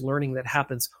 and there's learning that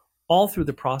happens all through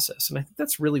the process. And I think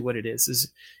that's really what it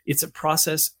is it's a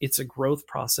process. It's a growth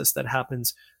process that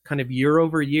happens kind of year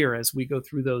over year as we go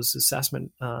through those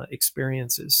assessment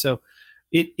experiences. So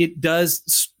it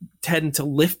does tend to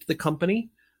lift the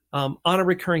company on a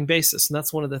recurring basis. And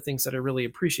that's one of the things that I really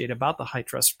appreciate about the High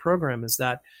Trust program, is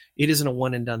that it isn't a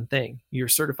one and done thing. You're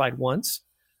certified once.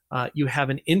 You have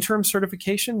an interim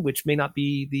certification, which may not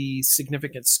be the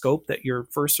significant scope that your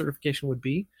first certification would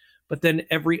be. But then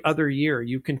every other year,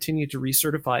 you continue to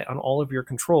recertify on all of your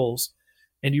controls,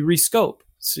 and you rescope.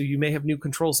 So you may have new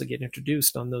controls that get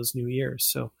introduced on those new years.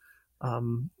 So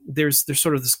there's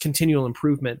sort of this continual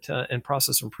improvement and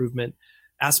process improvement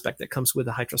aspect that comes with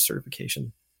the High Trust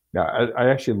certification. Yeah, I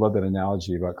actually love that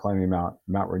analogy about climbing Mount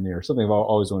Rainier. Something I've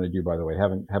always wanted to do, by the way.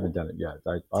 Haven't done it yet.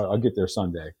 I'll get there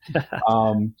someday.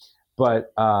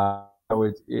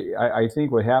 I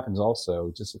think what happens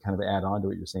also, just to kind of add on to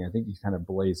what you're saying, I think you kind of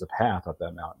blaze a path up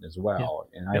that mountain as well.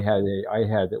 Yeah. And I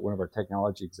had one of our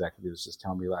technology executives just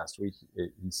tell me last week,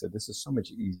 he said, this is so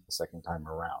much easier the second time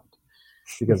around,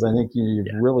 because I think you've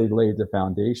really laid the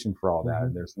foundation for all that,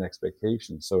 and there's an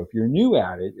expectation. So if you're new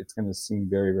at it, it's going to seem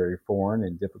very, very foreign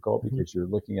and difficult because you're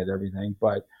looking at everything.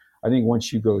 But I think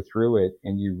once you go through it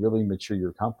and you really mature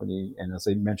your company, and as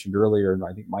I mentioned earlier, and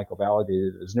I think Michael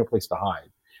validated, there's no place to hide.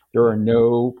 There are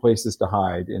no places to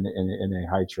hide in a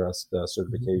High Trust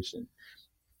certification.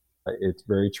 It's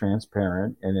very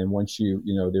transparent, and then once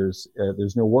there's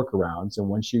no workarounds. And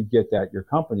once you get that, your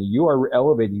company, you are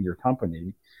elevating your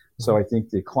company. So I think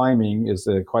the climbing is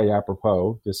quite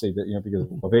apropos to say that, because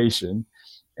of elevation.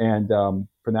 And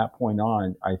from that point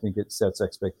on, I think it sets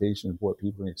expectations of what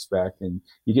people can expect. And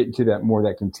you get into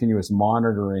that continuous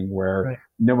monitoring where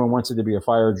no one wants it to be a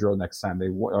fire drill next time. They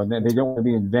don't want to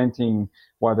be inventing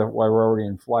while we're already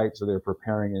in flight, so they're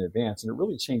preparing in advance. And it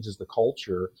really changes the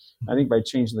culture. I think by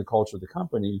changing the culture of the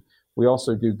company, we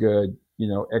also do good,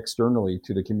 externally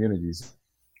to the communities.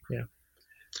 Yeah.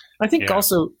 I think it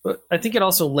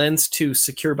also lends to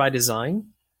secure by design.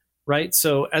 Right.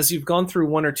 So as you've gone through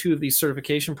one or two of these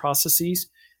certification processes,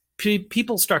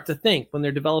 people start to think, when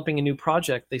they're developing a new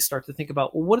project, they start to think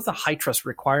about, well, what are the High Trust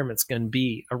requirements going to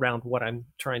be around what I'm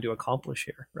trying to accomplish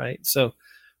here? Right. So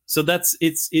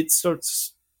it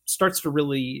starts to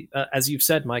really, as you've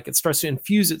said, Mike, it starts to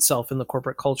infuse itself in the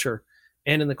corporate culture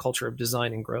and in the culture of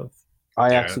design and growth.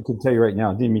 I actually can tell you right now,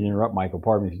 I didn't mean to interrupt, Michael.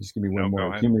 Pardon me. If you just give me one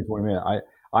more. Give me 1 minute.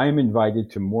 I am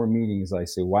invited to more meetings. I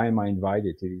say, why am I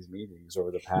invited to these meetings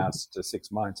over the past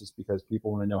 6 months? It's because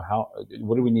people want to know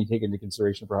what do we need to take into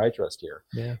consideration for High Trust here?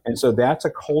 Yeah. And so that's a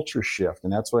culture shift.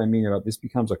 And that's what I mean about this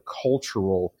becomes a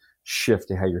cultural shift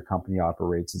to how your company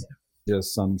operates. It's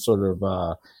just some sort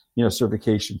of,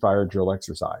 certification fire drill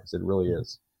exercise. It really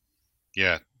is.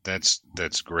 Yeah, that's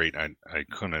great. I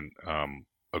couldn't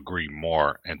agree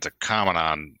more. And to comment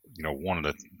on,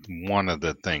 one of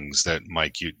the things that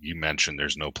Mike you mentioned,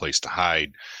 there's no place to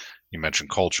hide. You mentioned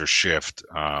culture shift.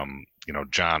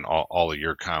 John, all of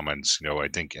your comments. I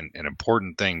think an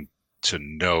important thing to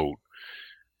note,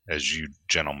 as you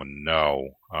gentlemen know,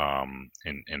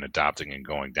 in adopting and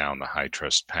going down the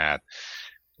HITRUST path,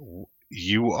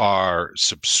 you are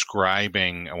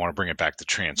subscribing. I want to bring it back to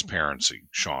transparency,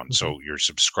 Sean. Mm-hmm. So you're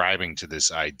subscribing to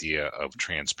this idea of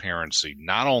transparency.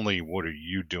 Not only what are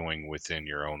you doing within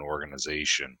your own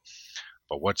organization,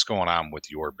 but what's going on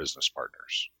with your business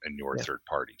partners and your third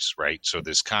parties, right? So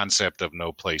this concept of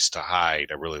no place to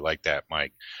hide, I really like that,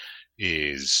 Mike,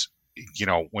 is,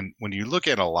 when you look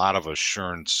at a lot of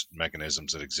assurance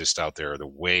mechanisms that exist out there, the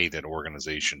way that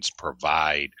organizations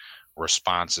provide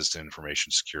responses to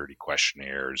information security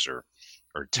questionnaires or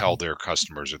tell their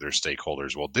customers or their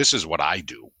stakeholders, well, this is what I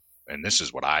do and this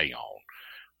is what I own.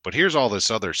 But here's all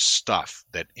this other stuff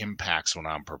that impacts what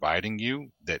I'm providing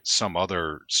you that some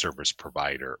other service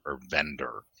provider or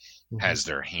vendor has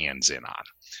their hands in on.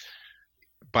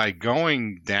 By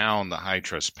going down the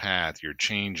HITRUST path, you're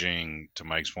changing, to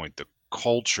Mike's point, the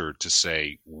culture to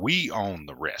say, we own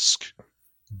the risk.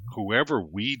 Whoever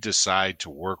we decide to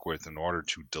work with in order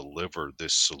to deliver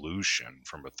this solution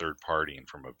from a third party and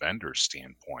from a vendor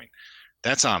standpoint,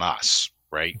 that's on us,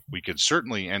 right? We could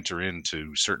certainly enter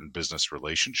into certain business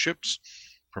relationships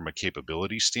from a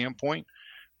capability standpoint,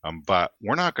 but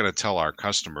we're not going to tell our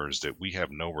customers that we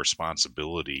have no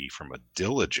responsibility from a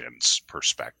diligence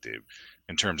perspective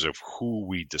in terms of who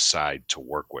we decide to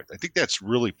work with. I think that's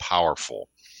really powerful.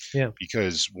 Yeah.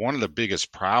 Because one of the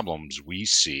biggest problems we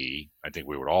see, I think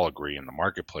we would all agree, in the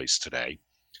marketplace today,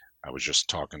 I was just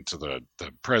talking to the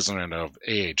president of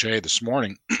AHA this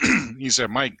morning. He said,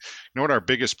 Mike, you know what our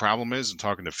biggest problem is in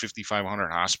talking to 5,500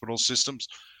 hospital systems?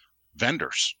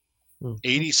 Vendors.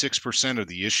 86% of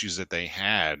the issues that they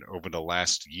had over the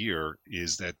last year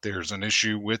is that there's an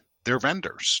issue with their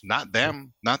vendors, not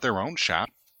them, not their own shop.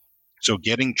 So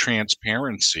getting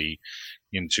transparency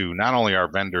into not only our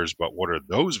vendors, but what are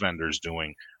those vendors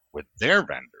doing with their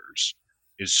vendors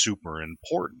is super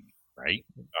important, right?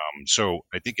 So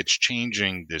I think it's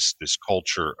changing this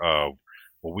culture of,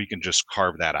 well, we can just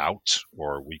carve that out,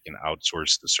 or we can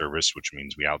outsource the service, which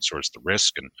means we outsource the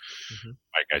risk. And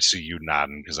Mike, I see you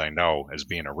nodding because I know, as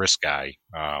being a risk guy,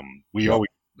 we always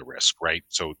do the risk, right?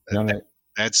 So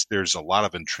there's a lot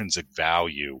of intrinsic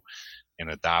value in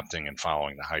adopting and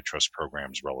following the HITRUST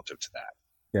programs relative to that.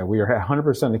 Yeah, we are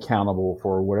 100% accountable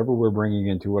for whatever we're bringing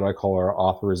into what I call our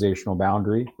authorizational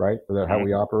boundary, right? For how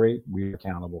we operate, we're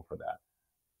accountable for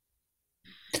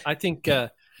that. I think,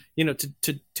 to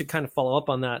kind of follow up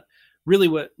on that, really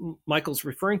what Michael's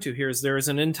referring to here is there is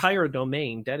an entire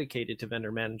domain dedicated to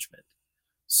vendor management.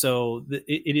 So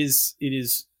it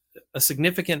is a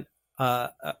significant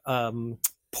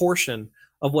portion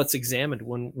of what's examined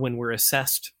when we're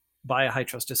assessed by a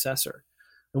HITRUST assessor.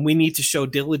 And we need to show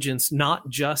diligence, not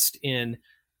just in,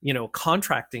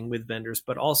 contracting with vendors,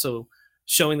 but also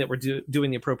showing that we're doing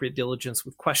the appropriate diligence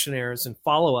with questionnaires and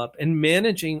follow-up and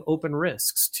managing open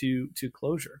risks to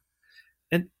closure.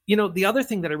 And, the other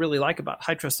thing that I really like about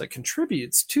HITRUST that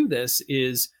contributes to this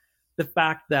is the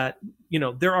fact that,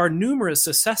 there are numerous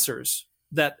assessors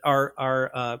that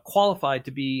are qualified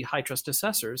to be HITRUST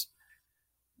assessors,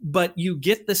 but you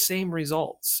get the same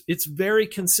results. It's very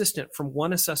consistent from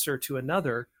one assessor to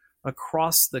another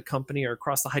across the company or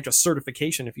across the HITRUST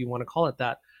certification, if you want to call it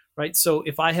that, right? So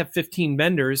if I have 15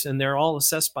 vendors and they're all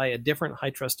assessed by a different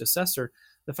HITRUST assessor,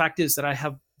 the fact is that I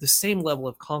have the same level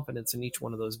of confidence in each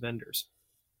one of those vendors.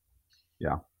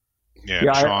 Yeah,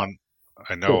 Sean,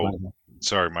 I know.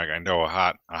 Sorry, Mike. I know a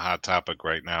hot topic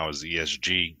right now is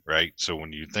ESG, right? So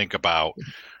when you think about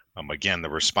again, the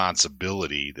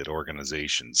responsibility that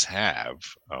organizations have,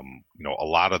 a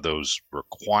lot of those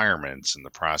requirements in the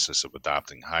process of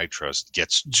adopting HITRUST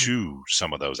gets to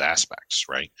some of those aspects,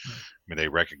 right? I mean, they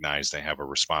recognize they have a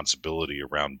responsibility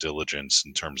around diligence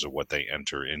in terms of what they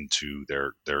enter into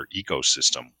their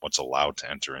ecosystem, what's allowed to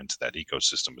enter into that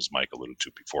ecosystem, as Mike alluded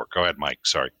to before. Go ahead, Mike.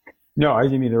 Sorry. No, I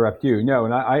didn't mean to interrupt you. No,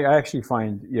 and I actually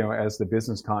find, as the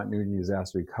business continuity and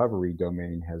disaster recovery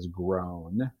domain has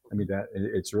grown, I mean, that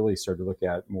it's really started to look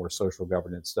at more social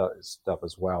governance stuff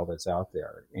as well that's out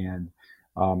there. And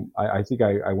I think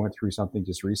I went through something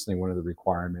just recently, one of the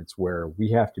requirements where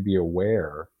we have to be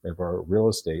aware of our real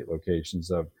estate locations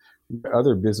of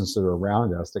other businesses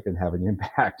around us that can have an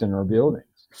impact in our buildings.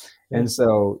 And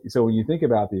so when you think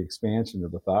about the expansion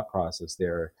of the thought process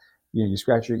there, you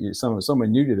scratch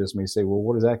someone new to this may say, well,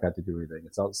 what does that got to do with anything?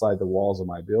 It's outside the walls of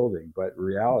my building. But in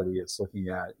reality, it's looking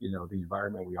at, the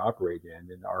environment we operate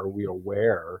in, and are we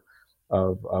aware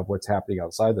of what's happening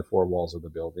outside the four walls of the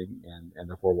building and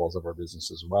the four walls of our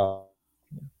business as well.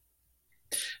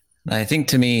 I think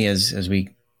to me, as we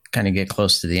kind of get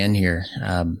close to the end here,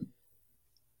 I've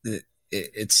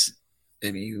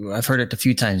heard it a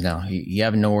few times now. You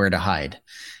have nowhere to hide,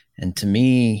 and to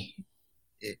me,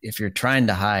 if you're trying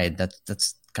to hide,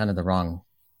 that's kind of the wrong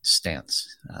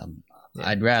stance.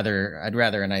 I'd rather,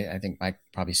 and I think Mike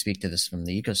probably speak to this from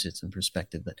the ecosystem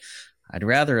perspective, but I'd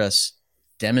rather us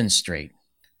demonstrate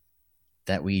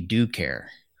that we do care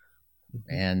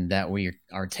and that we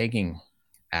are taking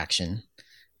action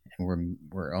and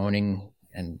we're owning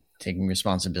and taking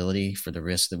responsibility for the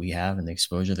risk that we have and the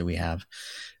exposure that we have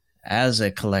as a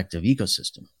collective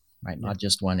ecosystem, right? Not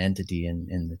just one entity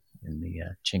in the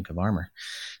chink of armor.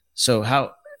 So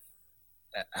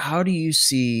how do you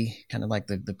see, kind of like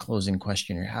the closing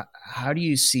question here, how do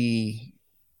you see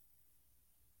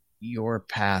your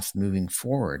path moving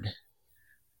forward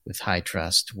with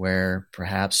HITRUST, where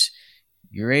perhaps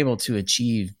you're able to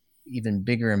achieve even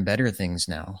bigger and better things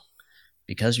now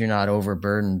because you're not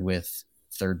overburdened with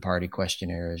third-party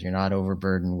questionnaires, you're not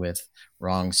overburdened with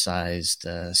wrong-sized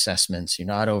assessments, you're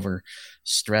not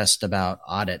over-stressed about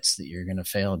audits that you're going to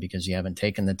fail because you haven't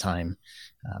taken the time.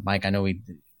 Mike, I know we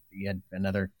had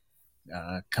another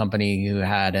company who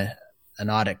had an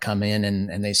audit come in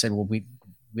and they said, well, we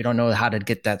don't know how to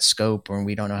get that scope, or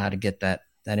we don't know how to get that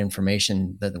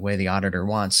information the way the auditor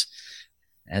wants.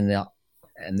 And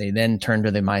they then turned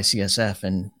to the MyCSF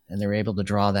and they're able to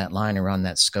draw that line around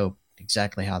that scope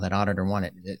exactly how that auditor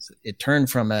wanted. It turned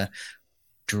from a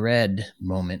dread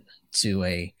moment to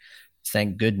a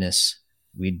thank goodness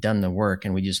we'd done the work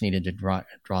and we just needed to draw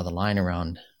the line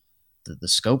around the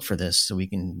scope for this so we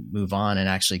can move on and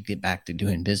actually get back to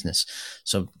doing business.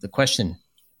 So the question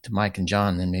to Mike and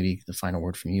John, then maybe the final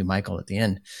word from you, Michael, at the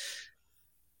end,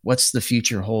 what's the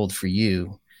future hold for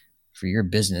you, for your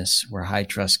business, where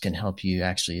HITRUST can help you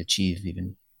actually achieve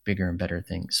even bigger and better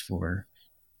things for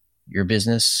your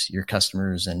business, your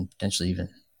customers, and potentially even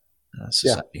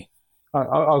society? Yeah.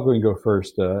 I'll go and go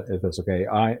first, if that's okay.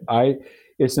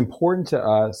 It's important to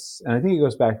us, and I think it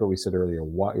goes back to what we said earlier.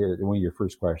 Why, one of your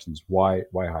first questions, why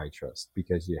HITRUST?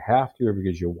 Because you have to, or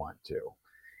because you want to.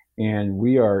 And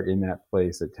we are in that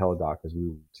place at Teladoc as we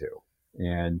want to.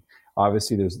 And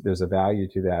obviously there's a value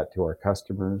to that, to our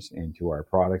customers and to our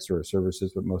products or our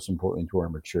services, but most importantly to our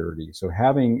maturity. So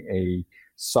having a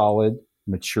solid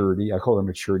maturity, I call it a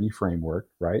maturity framework,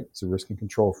 right? It's a risk and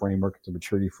control framework. It's a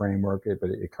maturity framework, but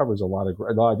it covers a lot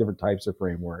of different types of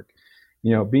framework.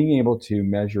 You know, being able to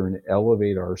measure and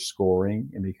elevate our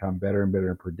scoring and become better and better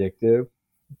and predictive,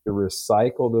 to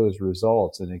recycle those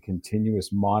results in a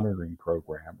continuous monitoring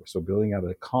program. So building out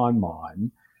a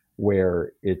Kanban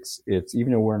where it's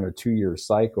even though we're in a 2-year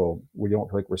cycle, we don't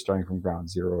feel like we're starting from ground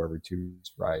zero every 2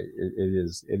 years, right?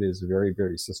 It is very,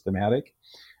 very systematic.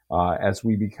 As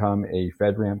we become a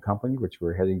FedRAMP company, which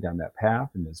we're heading down that path,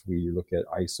 and as we look at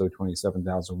ISO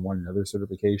 27001 and other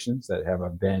certifications that have a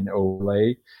Ben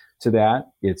overlay to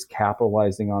that, it's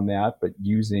capitalizing on that, but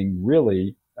using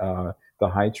really the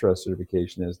HITRUST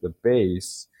certification as the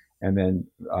base, and then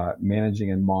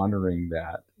managing and monitoring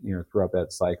that, you know, throughout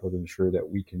that cycle to ensure that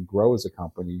we can grow as a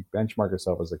company, benchmark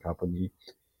ourselves as a company,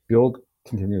 build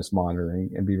continuous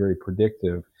monitoring, and be very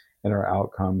predictive in our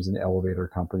outcomes and elevate our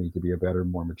company to be a better,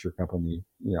 more mature company,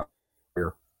 you know,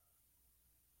 here.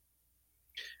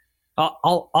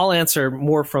 I'll answer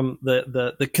more from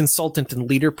the consultant and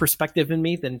leader perspective in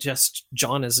me than just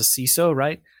John as a CISO,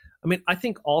 right? I mean, I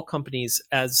think all companies,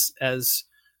 as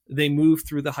they move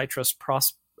through the HITRUST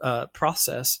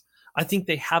process, I think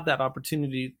they have that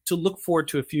opportunity to look forward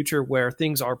to a future where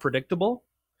things are predictable,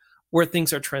 where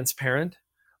things are transparent.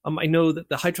 I know that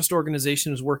the HITRUST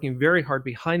organization is working very hard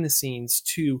behind the scenes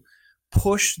to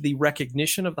push the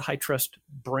recognition of the HITRUST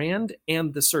brand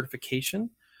and the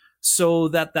certification so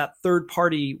that that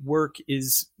third-party work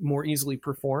is more easily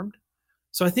performed.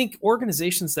 So I think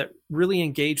organizations that really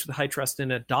engage with HITRUST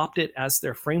and adopt it as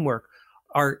their framework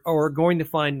are going to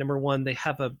find, number one, they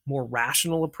have a more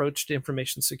rational approach to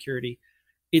information security.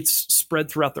 It's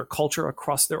spread throughout their culture,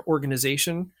 across their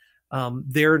organization.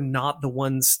 They're not the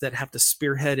ones that have to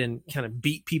spearhead and kind of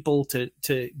beat people to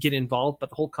get involved, but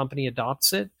the whole company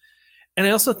adopts it. And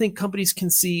I also think companies can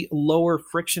see lower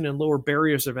friction and lower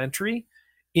barriers of entry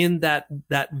in that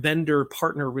vendor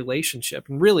partner relationship.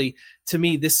 And really, to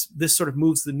me, this sort of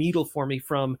moves the needle for me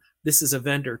from this is a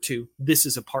vendor to this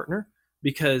is a partner,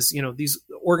 because, you know, these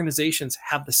organizations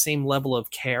have the same level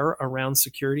of care around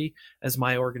security as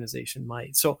my organization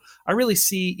might. So I really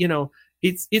see, you know,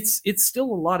 it's still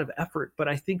a lot of effort, but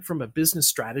I think from a business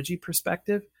strategy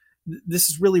perspective,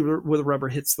 this is really where the rubber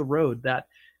hits the road, that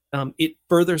it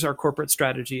furthers our corporate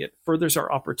strategy, it furthers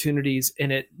our opportunities,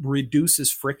 and it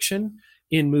reduces friction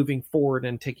in moving forward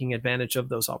and taking advantage of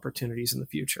those opportunities in the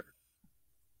future.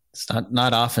 It's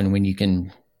not often when you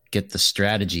can get the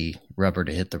strategy rubber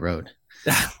to hit the road.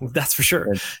 That's for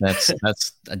sure. That's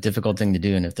a difficult thing to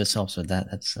do, and if this helps with that,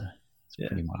 that's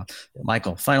pretty wild.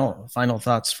 Michael, final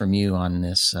thoughts from you on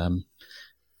this.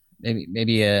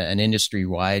 Maybe an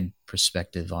industry-wide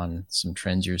perspective on some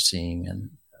trends you're seeing and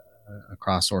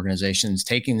across organizations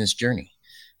taking this journey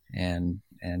and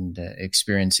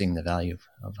experiencing the value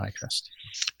of HITRUST.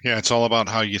 Yeah, it's all about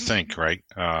how you think, right?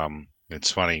 It's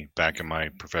funny, back in my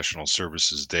professional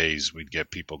services days, we'd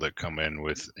get people that come in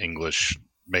with English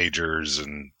majors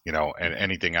and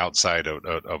anything outside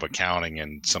of accounting,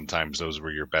 and sometimes those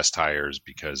were your best hires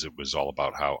because it was all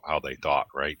about how they thought,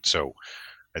 right? So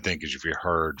I think as you've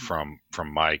heard from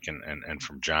Mike and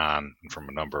from John and from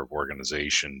a number of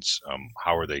organizations,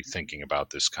 how are they thinking about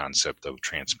this concept of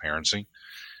transparency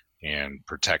and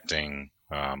protecting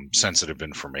sensitive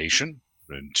information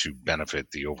and to benefit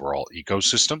the overall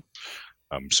ecosystem?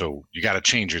 So you got to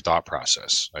change your thought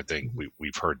process. I think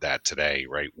we've heard that today,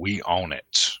 right? We own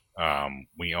it.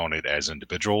 We own it as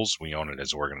individuals. We own it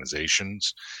as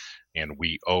organizations. And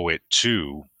we owe it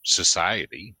to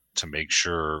society to make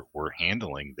sure we're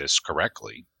handling this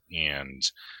correctly and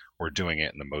we're doing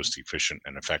it in the most efficient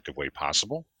and effective way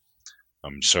possible.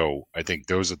 So I think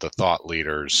those are the thought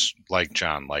leaders like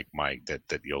John, like Mike, that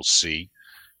you'll see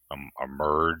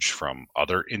emerge from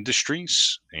other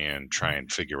industries and try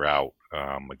and figure out,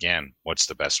 again, what's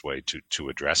the best way to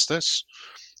address this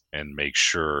and make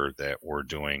sure that we're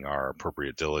doing our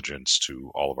appropriate diligence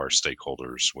to all of our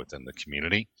stakeholders within the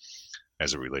community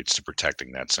as it relates to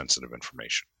protecting that sensitive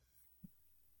information.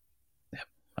 Yep,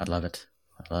 I love it.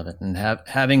 And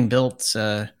having built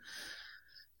or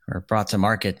brought to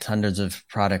market hundreds of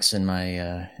products in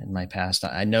my past,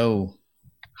 I know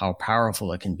how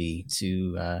powerful it can be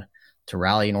to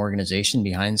rally an organization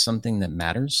behind something that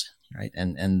matters, right?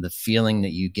 And the feeling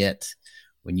that you get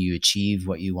when you achieve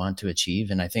what you want to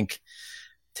achieve. And I think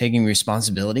taking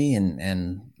responsibility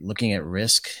and looking at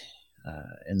risk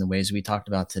in the ways we talked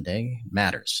about today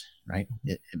matters, right?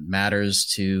 It matters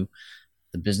to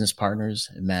the business partners.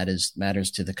 It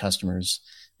matters to the customers.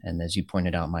 And as you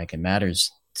pointed out, Mike, it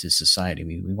matters to society.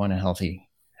 We want a healthy,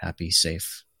 happy,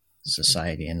 safe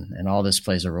society, and all this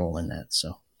plays a role in that.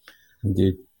 So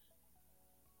indeed,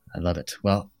 I love it.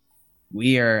 Well,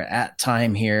 we are at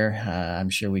time here. I'm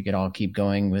sure we could all keep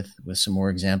going with some more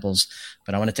examples,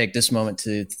 but I want to take this moment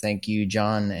to thank you,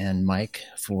 John and Mike,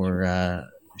 for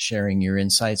sharing your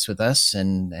insights with us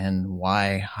and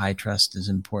why HITRUST is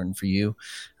important for you.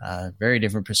 Very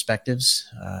different perspectives,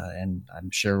 and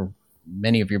I'm sure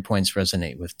many of your points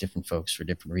resonate with different folks for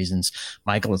different reasons.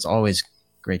 Michael, it's always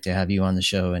great to have you on the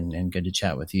show and good to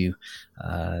chat with you.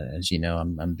 As you know,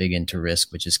 I'm big into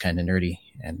risk, which is kind of nerdy,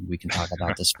 and we can talk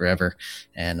about this forever.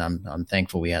 And I'm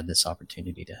thankful we had this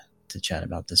opportunity to chat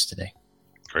about this today.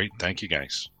 Great. Thank you,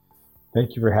 guys.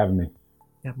 Thank you for having me.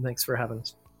 Yeah, thanks for having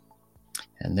us.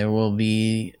 And there will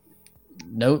be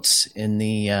notes in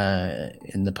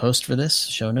the post for this,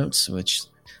 show notes, which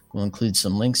will include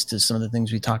some links to some of the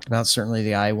things we talked about, certainly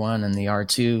the I-1 and the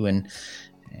R2 and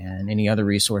any other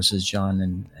resources John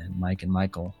and Mike and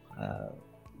Michael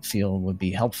feel would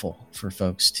be helpful for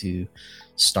folks to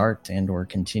start and or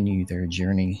continue their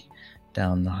journey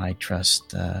down the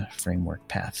HITRUST framework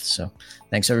path. So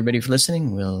thanks everybody for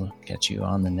listening. We'll catch you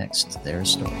on the next Their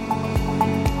Story.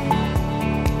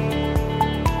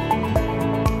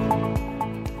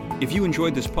 If you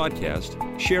enjoyed this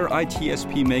podcast, share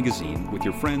ITSP Magazine with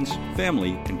your friends,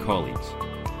 family, and colleagues.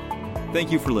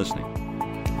 Thank you for listening.